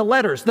pieces, the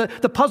letters, the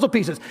puzzle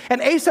pieces, and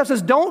Asaph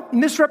says, don't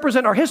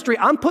misrepresent our history.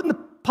 I'm putting the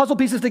puzzle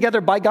pieces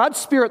together by God's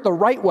Spirit the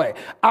right way.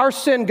 Our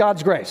sin,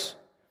 God's grace.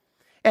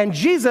 And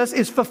Jesus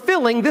is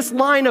fulfilling this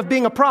line of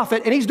being a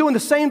prophet, and he's doing the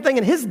same thing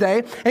in his day,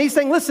 and he's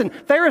saying, listen,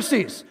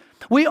 Pharisees,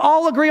 we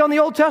all agree on the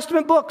Old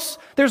Testament books.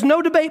 There's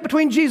no debate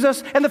between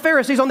Jesus and the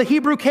Pharisees on the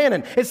Hebrew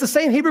canon. It's the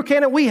same Hebrew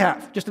canon we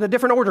have, just in a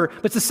different order,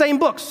 but it's the same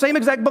books, same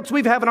exact books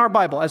we have in our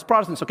Bible as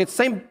Protestants, okay? It's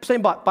the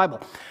same Bible.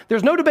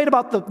 There's no debate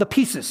about the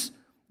pieces,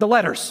 the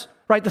letters,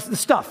 right, the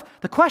stuff.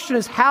 The question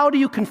is, how do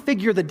you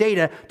configure the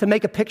data to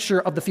make a picture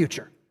of the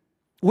future?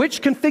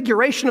 Which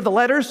configuration of the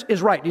letters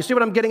is right? Do you see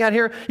what I'm getting at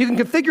here? You can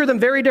configure them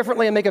very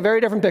differently and make a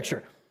very different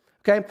picture.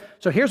 Okay?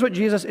 So here's what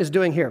Jesus is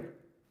doing here.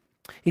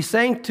 He's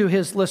saying to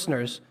his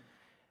listeners,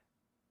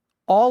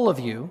 all of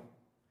you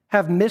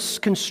have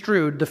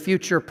misconstrued the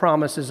future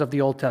promises of the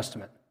Old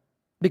Testament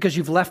because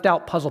you've left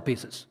out puzzle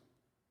pieces.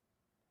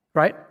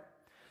 Right?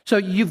 So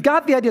you've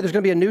got the idea there's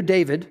going to be a new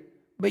David,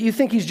 but you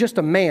think he's just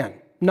a man,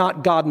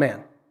 not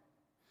God-man.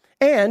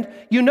 And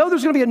you know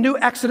there's going to be a new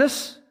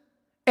Exodus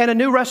and a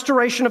new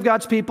restoration of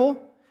God's people,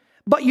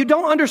 but you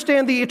don't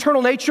understand the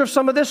eternal nature of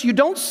some of this. You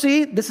don't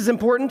see, this is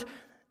important,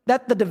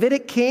 that the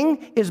Davidic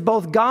king is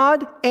both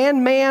God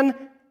and man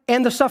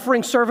and the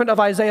suffering servant of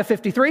Isaiah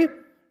 53.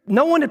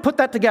 No one had put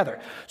that together.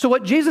 So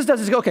what Jesus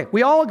does is go, okay,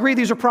 we all agree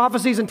these are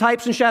prophecies and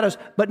types and shadows,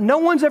 but no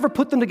one's ever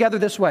put them together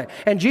this way.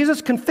 And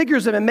Jesus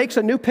configures them and makes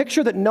a new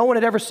picture that no one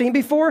had ever seen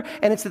before,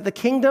 and it's that the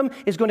kingdom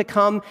is going to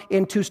come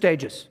in 2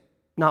 stages,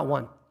 not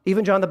 1.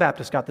 Even John the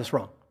Baptist got this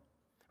wrong.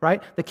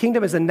 Right? The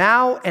kingdom is a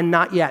now and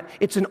not yet.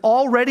 It's an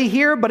already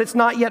here, but it's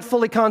not yet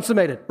fully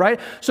consummated, right?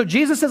 So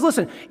Jesus says,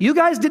 listen, you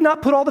guys did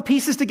not put all the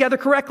pieces together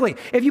correctly.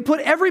 If you put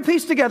every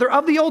piece together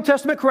of the Old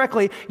Testament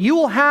correctly, you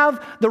will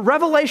have the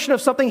revelation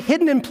of something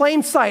hidden in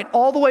plain sight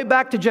all the way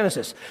back to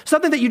Genesis.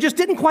 Something that you just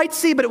didn't quite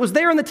see, but it was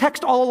there in the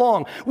text all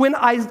along.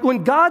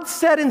 When God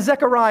said in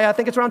Zechariah, I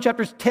think it's around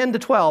chapters 10 to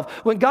 12,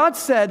 when God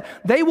said,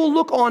 they will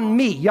look on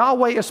me,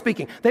 Yahweh is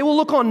speaking, they will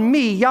look on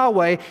me,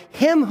 Yahweh,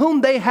 him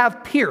whom they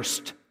have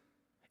pierced,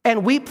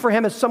 and weep for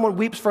him as someone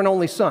weeps for an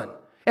only son.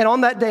 And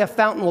on that day, a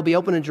fountain will be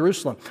opened in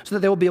Jerusalem so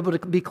that they will be able to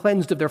be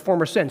cleansed of their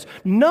former sins.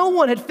 No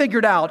one had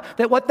figured out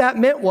that what that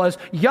meant was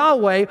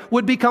Yahweh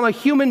would become a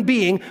human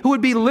being who would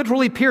be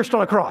literally pierced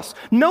on a cross.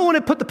 No one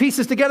had put the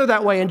pieces together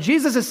that way. And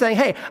Jesus is saying,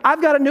 hey, I've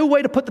got a new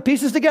way to put the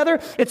pieces together.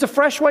 It's a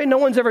fresh way. No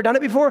one's ever done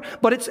it before,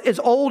 but it's as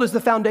old as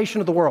the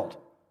foundation of the world.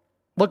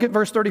 Look at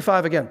verse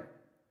 35 again.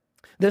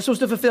 This was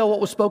to fulfill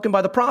what was spoken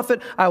by the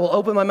prophet. I will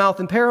open my mouth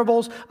in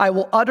parables. I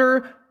will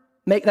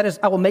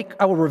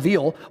I will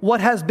reveal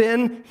what has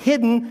been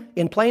hidden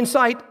in plain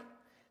sight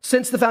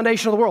since the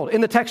foundation of the world,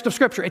 in the text of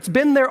Scripture. It's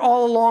been there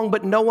all along,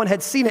 but no one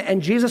had seen it, and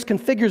Jesus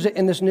configures it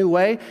in this new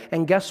way,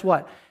 and guess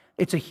what?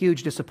 It's a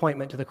huge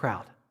disappointment to the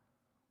crowd.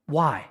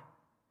 Why?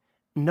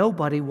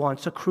 Nobody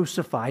wants a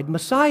crucified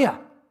Messiah.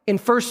 In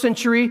first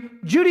century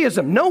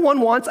Judaism, no one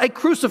wants a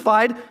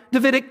crucified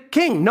Davidic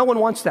king. No one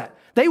wants that.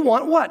 They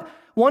want what?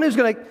 One who's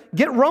going to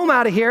get Rome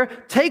out of here,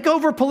 take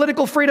over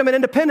political freedom and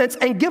independence,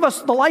 and give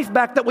us the life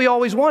back that we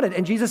always wanted.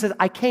 And Jesus says,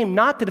 I came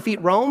not to defeat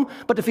Rome,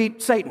 but to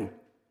defeat Satan.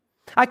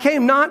 I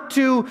came not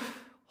to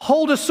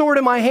hold a sword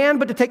in my hand,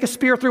 but to take a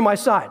spear through my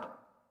side.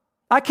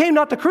 I came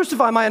not to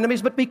crucify my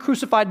enemies, but to be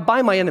crucified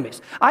by my enemies.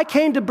 I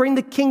came to bring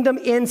the kingdom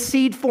in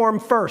seed form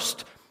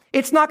first.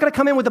 It's not going to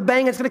come in with a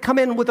bang. It's going to come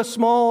in with a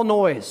small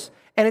noise,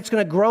 and it's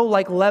going to grow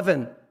like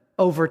leaven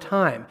over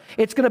time.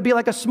 It's going to be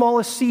like a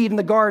smallest seed in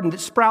the garden that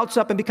sprouts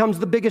up and becomes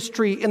the biggest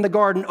tree in the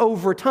garden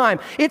over time.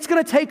 It's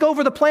going to take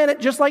over the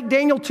planet just like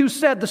Daniel 2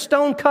 said. The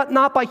stone cut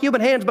not by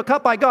human hands but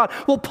cut by God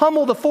will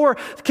pummel the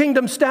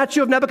four-kingdom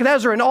statue of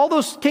Nebuchadnezzar, and all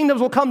those kingdoms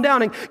will come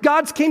down, and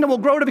God's kingdom will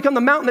grow to become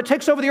the mountain that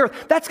takes over the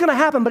earth. That's going to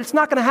happen, but it's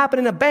not going to happen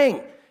in a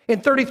bang. In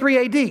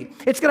 33 AD.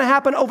 It's going to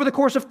happen over the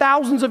course of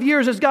thousands of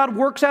years as God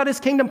works out his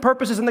kingdom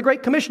purposes and the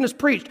Great Commission is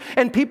preached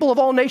and people of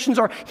all nations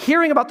are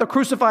hearing about the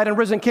crucified and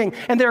risen King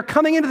and they're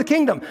coming into the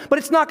kingdom. But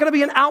it's not going to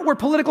be an outward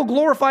political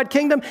glorified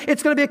kingdom.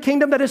 It's going to be a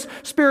kingdom that is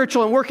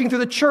spiritual and working through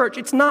the church.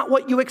 It's not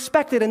what you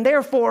expected, and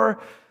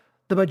therefore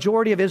the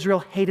majority of Israel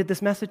hated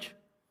this message.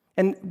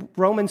 And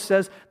Romans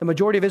says the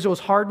majority of Israel is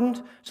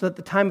hardened so that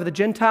the time of the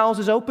Gentiles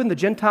is open. The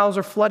Gentiles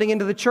are flooding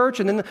into the church,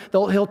 and then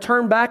he'll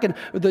turn back, and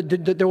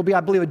there will be,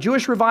 I believe, a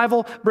Jewish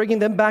revival bringing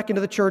them back into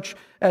the church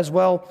as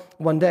well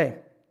one day.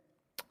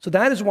 So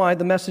that is why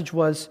the message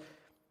was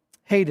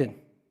hated.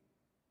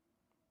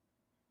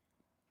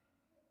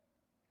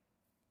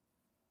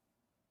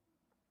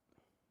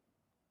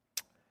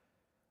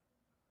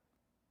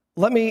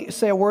 Let me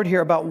say a word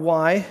here about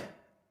why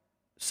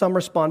some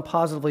respond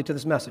positively to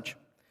this message.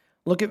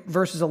 Look at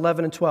verses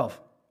 11 and 12.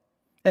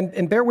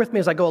 And bear with me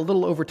as I go a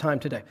little over time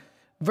today.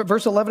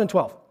 Verse 11 and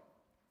 12.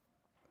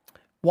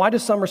 Why do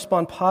some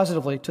respond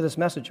positively to this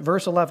message?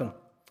 Verse 11.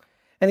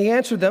 And he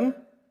answered them,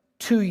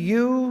 to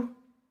you,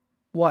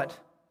 what?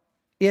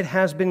 It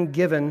has been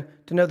given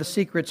to know the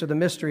secrets or the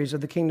mysteries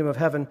of the kingdom of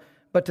heaven,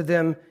 but to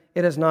them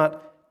it has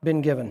not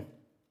been given.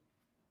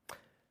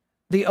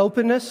 The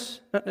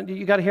openness,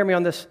 you got to hear me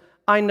on this.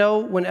 I know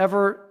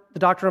whenever the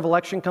doctrine of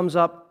election comes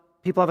up,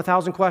 people have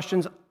 1,000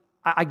 questions.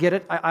 I get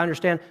it. I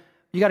understand.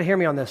 You got to hear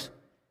me on this.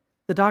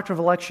 The doctrine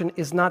of election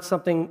is not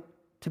something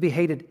to be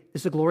hated.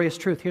 It's a glorious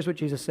truth. Here's what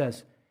Jesus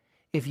says.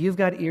 If you've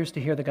got ears to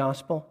hear the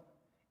gospel,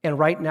 and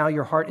right now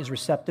your heart is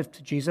receptive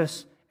to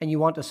Jesus, and you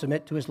want to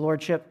submit to his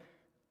lordship,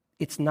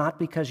 it's not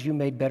because you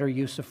made better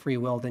use of free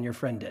will than your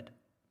friend did.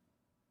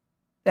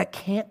 That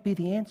can't be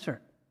the answer.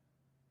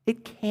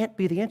 It can't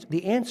be the answer.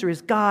 The answer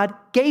is God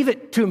gave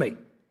it to me.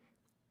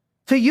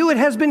 To you it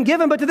has been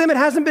given, but to them it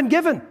hasn't been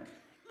given.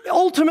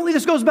 Ultimately,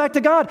 this goes back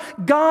to God.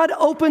 God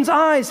opens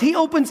eyes. He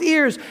opens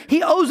ears.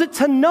 He owes it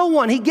to no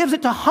one. He gives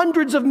it to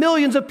hundreds of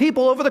millions of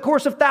people over the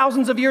course of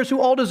thousands of years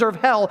who all deserve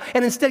hell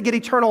and instead get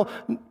eternal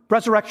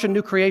resurrection,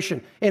 new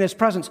creation in his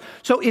presence.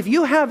 So if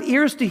you have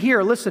ears to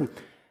hear, listen,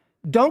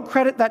 don't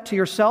credit that to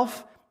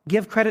yourself.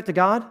 Give credit to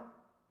God.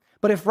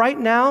 But if right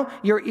now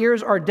your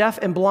ears are deaf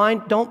and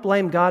blind, don't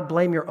blame God.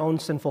 Blame your own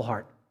sinful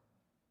heart.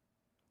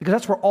 Because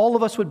that's where all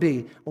of us would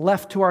be,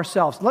 left to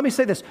ourselves. Let me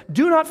say this.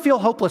 Do not feel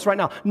hopeless right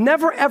now.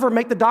 Never, ever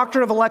make the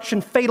doctrine of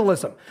election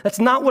fatalism. That's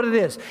not what it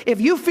is. If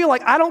you feel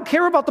like, I don't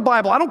care about the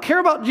Bible, I don't care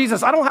about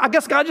Jesus, I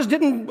guess God just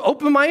didn't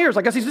open my ears,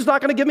 I guess he's just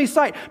not going to give me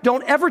sight.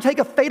 Don't ever take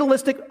a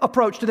fatalistic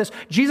approach to this.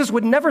 Jesus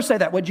would never say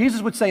that. What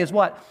Jesus would say is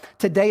what?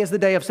 Today is the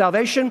day of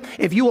salvation.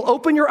 If you will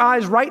open your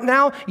eyes right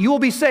now, you will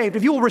be saved.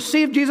 If you will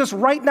receive Jesus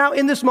right now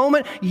in this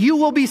moment, you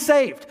will be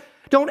saved.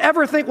 Don't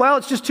ever think, well,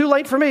 it's just too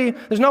late for me.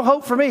 There's no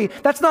hope for me.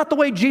 That's not the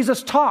way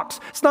Jesus talks.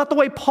 It's not the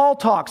way Paul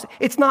talks.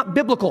 It's not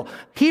biblical.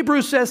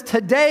 Hebrews says,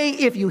 today,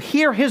 if you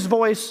hear his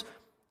voice,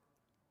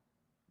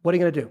 what are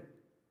you going to do?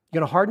 You're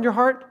going to harden your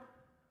heart? Or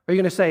are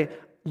you going to say,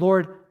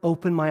 Lord,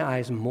 open my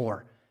eyes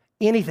more?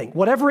 Anything,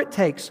 whatever it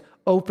takes,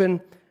 open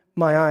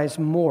my eyes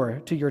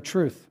more to your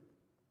truth.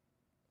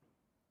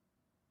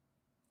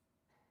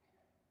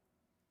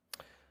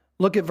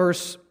 Look at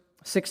verse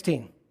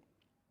 16.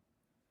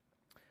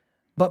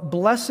 But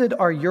blessed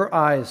are your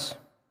eyes,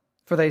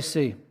 for they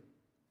see,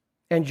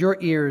 and your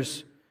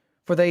ears,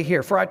 for they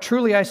hear. For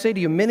truly I say to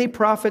you, many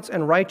prophets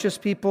and righteous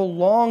people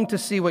long to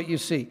see what you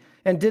see,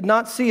 and did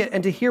not see it,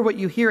 and to hear what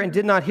you hear, and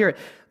did not hear it.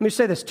 Let me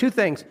say this, two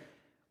things.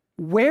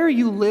 Where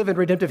you live in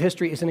redemptive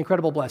history is an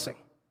incredible blessing.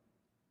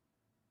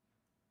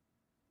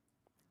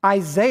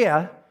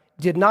 Isaiah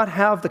did not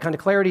have the kind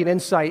of clarity and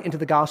insight into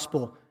the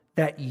gospel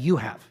that you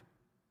have.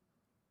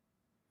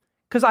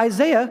 Because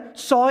Isaiah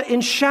saw it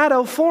in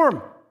shadow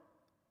form.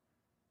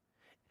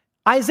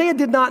 Isaiah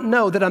did not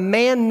know that a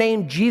man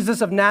named Jesus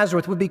of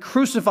Nazareth would be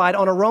crucified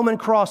on a Roman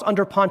cross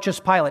under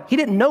Pontius Pilate. He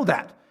didn't know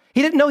that.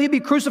 He didn't know he'd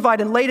be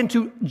crucified and laid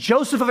into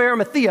Joseph of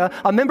Arimathea,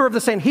 a member of the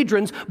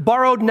Sanhedrins,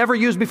 borrowed, never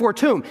used before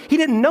tomb. He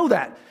didn't know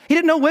that. He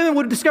didn't know women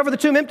would discover the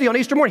tomb empty on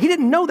Easter morning. He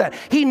didn't know that.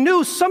 He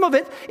knew some of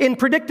it in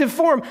predictive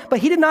form, but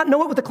he did not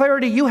know it with the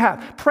clarity you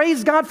have.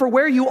 Praise God for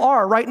where you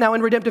are right now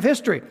in redemptive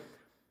history.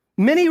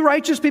 Many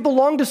righteous people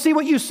long to see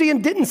what you see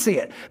and didn't see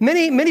it.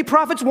 Many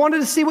prophets wanted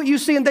to see what you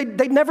see and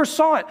they never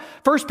saw it.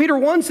 1 Peter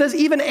 1 says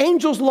even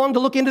angels long to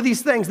look into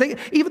these things.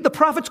 Even the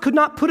prophets could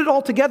not put it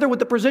all together with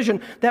the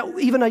precision that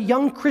even a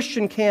young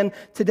Christian can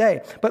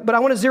today. But I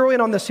want to zero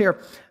in on this here.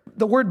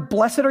 The word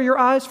blessed are your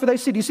eyes for they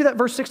see. Do you see that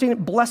verse 16?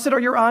 Blessed are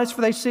your eyes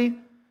for they see.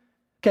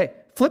 Okay,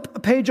 flip a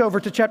page over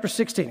to chapter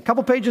 16. A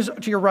couple pages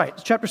to your right.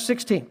 It's chapter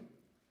 16.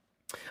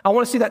 I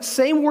want to see that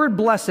same word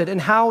blessed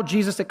and how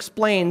Jesus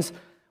explains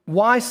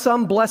why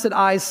some blessed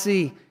eyes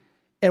see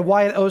and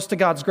why it owes to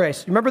God's grace.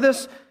 You remember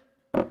this?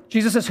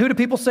 Jesus says, who do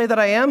people say that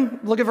I am?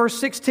 Look at verse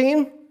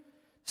 16.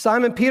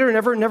 Simon Peter,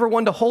 never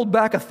one to hold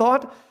back a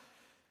thought,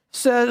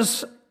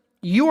 says,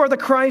 you are the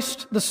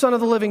Christ, the Son of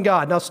the living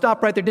God. Now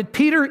stop right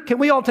there. Can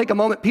we all take a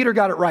moment? Peter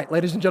got it right,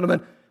 ladies and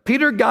gentlemen.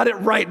 Peter got it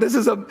right.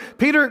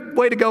 Peter,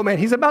 way to go, man.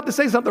 He's about to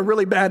say something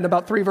really bad in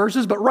about 3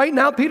 verses, but right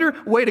now, Peter,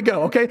 way to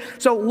go, okay?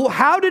 So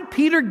how did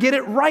Peter get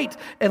it right?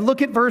 And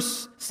look at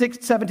verse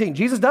 17.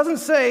 Jesus doesn't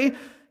say,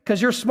 because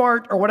you're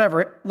smart or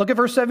whatever. Look at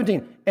verse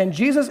 17. And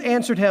Jesus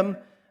answered him,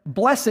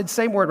 blessed,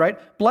 same word,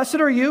 right? Blessed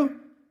are you,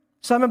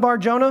 Simon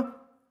Bar-Jonah,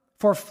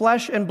 for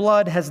flesh and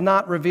blood has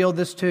not revealed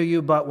this to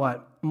you, but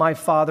what? My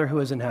Father who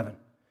is in heaven.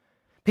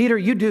 Peter,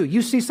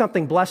 you see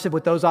something blessed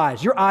with those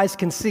eyes. Your eyes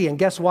can see, and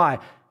guess why?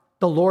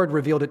 The Lord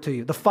revealed it to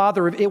you. The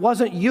Father, it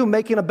wasn't you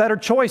making a better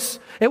choice.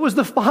 It was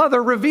the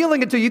Father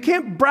revealing it to you. You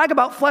can't brag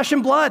about flesh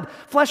and blood.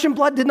 Flesh and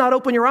blood did not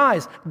open your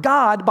eyes.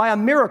 God, by a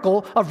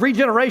miracle of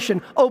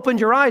regeneration, opened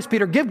your eyes,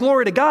 Peter. Give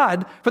glory to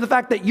God for the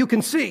fact that you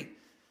can see.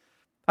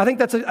 I think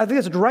that's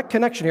a direct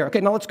connection here. Okay,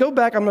 now let's go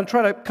back. I'm going to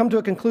try to come to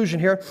a conclusion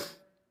here.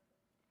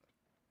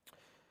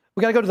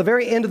 We got to go to the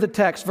very end of the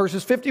text.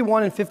 Verses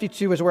 51 and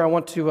 52 is where I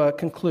want to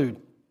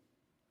conclude.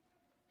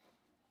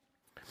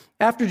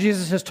 After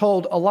Jesus has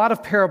told a lot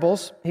of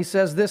parables, he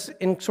says this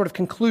in sort of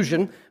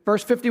conclusion.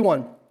 Verse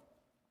 51.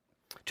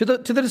 To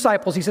the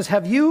disciples, he says,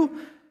 have you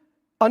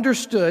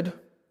understood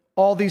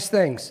all these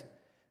things?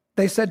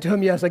 They said to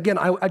him, yes. Again,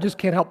 I just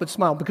can't help but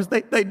smile because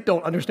they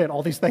don't understand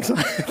all these things.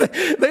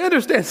 They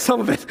understand some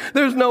of it.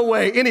 There's no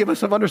way any of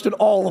us have understood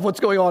all of what's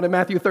going on in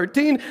Matthew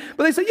 13.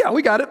 But they said, yeah,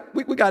 we got it.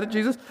 We got it,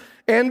 Jesus.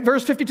 And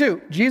verse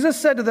 52, Jesus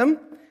said to them,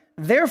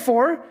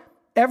 therefore,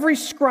 every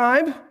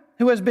scribe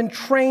who has been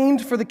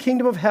trained for the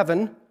kingdom of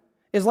heaven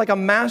is like a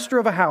master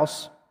of a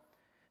house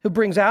who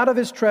brings out of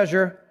his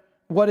treasure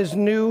what is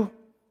new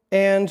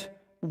and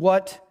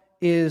what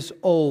is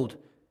old.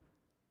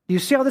 Do you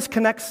see how this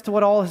connects to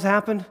what all has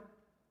happened?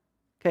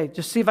 Okay,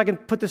 just see if I can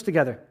put this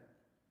together.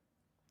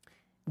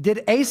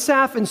 Did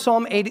Asaph in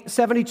Psalm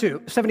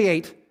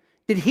 78,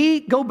 did he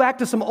go back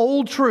to some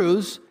old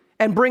truths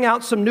and bring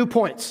out some new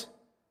points?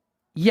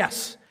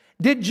 Yes.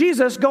 Did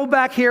Jesus go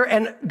back here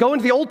and go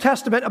into the Old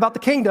Testament about the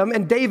kingdom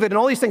and David and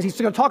all these things he's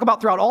going to talk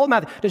about throughout all of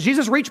Matthew? Does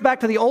Jesus reach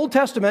back to the Old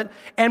Testament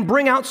and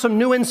bring out some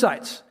new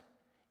insights?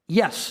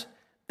 Yes.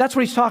 That's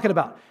what he's talking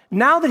about.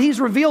 Now that he's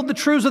revealed the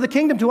truths of the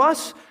kingdom to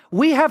us,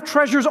 we have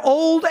treasures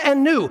old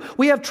and new.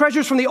 We have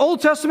treasures from the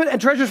Old Testament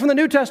and treasures from the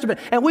New Testament.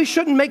 And we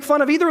shouldn't make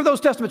fun of either of those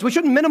testaments. We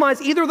shouldn't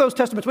minimize either of those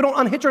testaments. We don't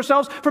unhitch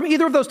ourselves from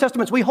either of those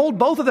testaments. We hold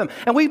both of them.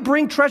 And we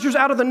bring treasures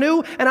out of the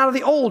new and out of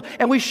the old.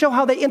 And we show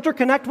how they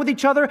interconnect with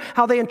each other,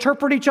 how they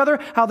interpret each other,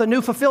 how the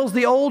new fulfills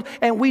the old.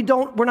 And we're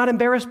not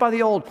embarrassed by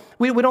the old.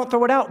 We don't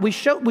throw it out. We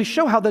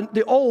show how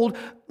the old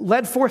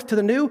led forth to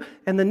the new,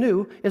 and the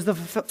new is the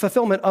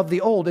fulfillment of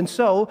the old. And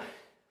so,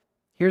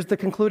 here's the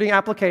concluding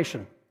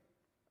application.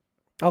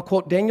 I'll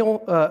quote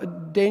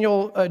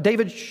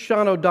David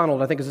Sean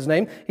O'Donnell, I think is his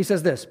name. He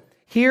says this,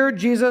 here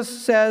Jesus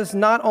says,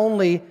 not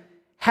only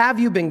have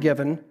you been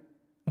given,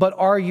 but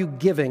are you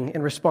giving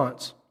in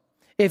response?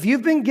 If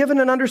you've been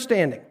given an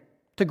understanding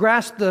to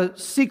grasp the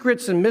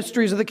secrets and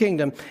mysteries of the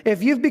kingdom,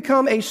 if you've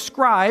become a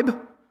scribe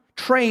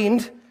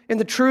trained in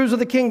the truths of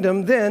the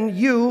kingdom, then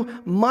you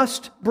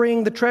must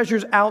bring the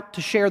treasures out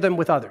to share them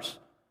with others,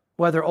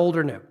 whether old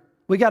or new.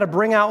 We got to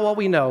bring out what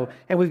we know,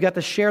 and we've got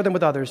to share them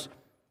with others.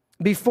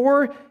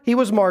 Before he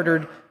was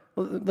martyred,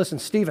 listen,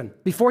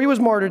 before he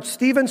was martyred,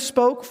 Stephen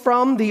spoke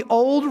from the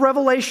old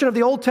revelation of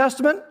the Old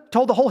Testament,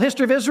 told the whole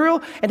history of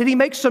Israel, and did he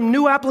make some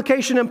new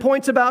application and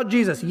points about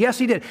Jesus? Yes,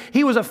 he did.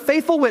 He was a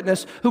faithful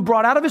witness who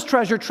brought out of his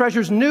treasure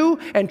treasures new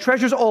and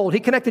treasures old. He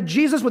connected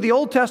Jesus with the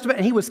Old Testament,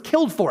 and he was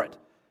killed for it.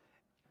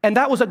 And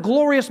that was a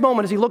glorious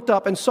moment as he looked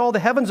up and saw the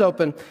heavens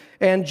open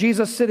and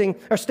Jesus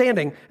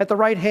standing at the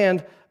right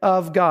hand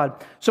of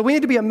God. So we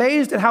need to be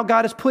amazed at how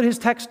God has put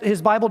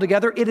his Bible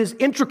together. It is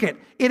intricate.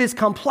 It is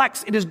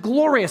complex. It is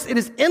glorious. It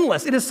is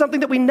endless. It is something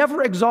that we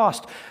never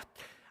exhaust.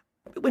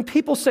 When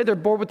people say they're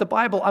bored with the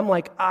Bible, I'm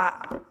like,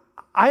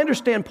 I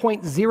understand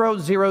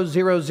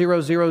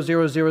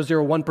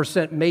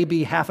 0.000000001%,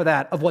 maybe half of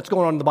that of what's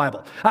going on in the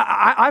Bible.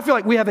 I feel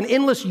like we have an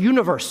endless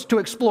universe to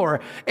explore,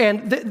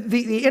 and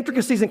the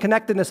intricacies and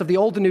connectedness of the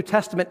Old and New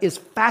Testament is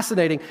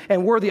fascinating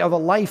and worthy of a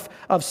life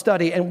of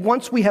study. And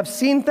once we have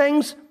seen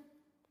things,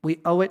 we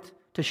owe it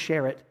to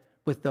share it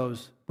with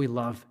those we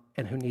love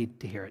and who need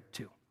to hear it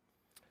too.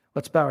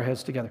 Let's bow our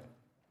heads together.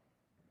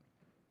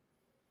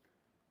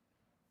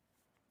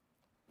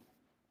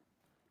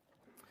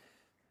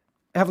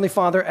 Heavenly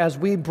Father, as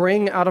we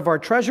bring out of our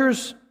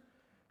treasures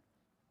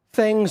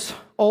things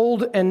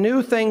old and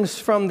new, things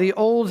from the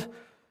old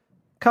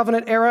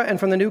covenant era and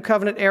from the new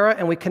covenant era,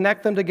 and we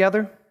connect them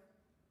together,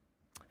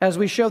 as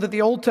we show that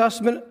the Old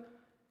Testament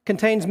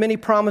contains many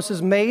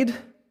promises made,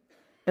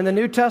 and the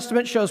New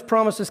Testament shows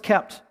promises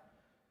kept,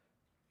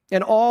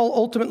 and all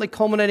ultimately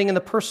culminating in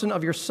the person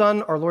of your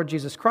Son, our Lord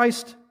Jesus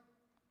Christ.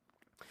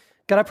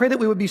 God, I pray that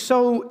we would be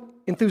so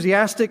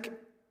enthusiastic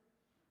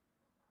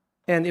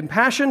and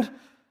impassioned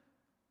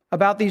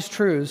about these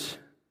truths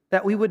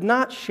that we would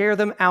not share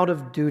them out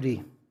of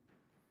duty,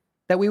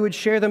 that we would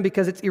share them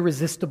because it's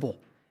irresistible.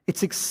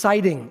 It's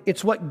exciting.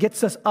 It's what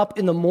gets us up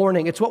in the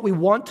morning. It's what we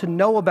want to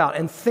know about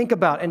and think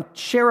about and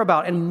share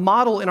about and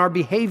model in our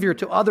behavior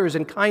to others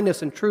in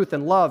kindness and truth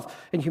and love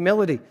and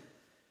humility.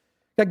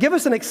 God, give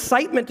us an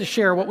excitement to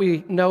share what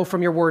we know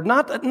from your word,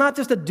 not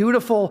just a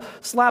dutiful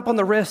slap on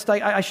the wrist.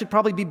 I should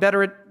probably be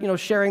better at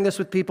sharing this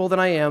with people than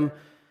I am.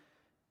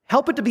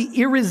 Help it to be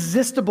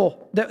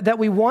irresistible, that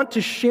we want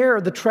to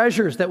share the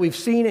treasures that we've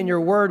seen in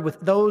your word with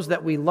those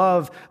that we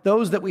love,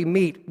 those that we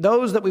meet,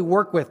 those that we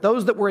work with,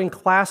 those that we're in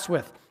class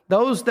with,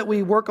 those that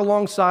we work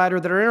alongside or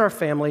that are in our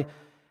family.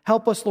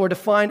 Help us, Lord, to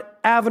find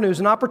avenues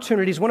and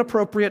opportunities, when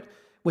appropriate,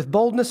 with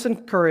boldness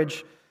and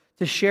courage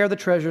to share the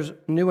treasures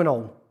new and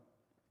old.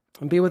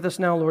 And be with us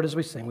now, Lord, as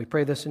we sing. We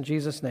pray this in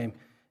Jesus' name.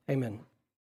 Amen.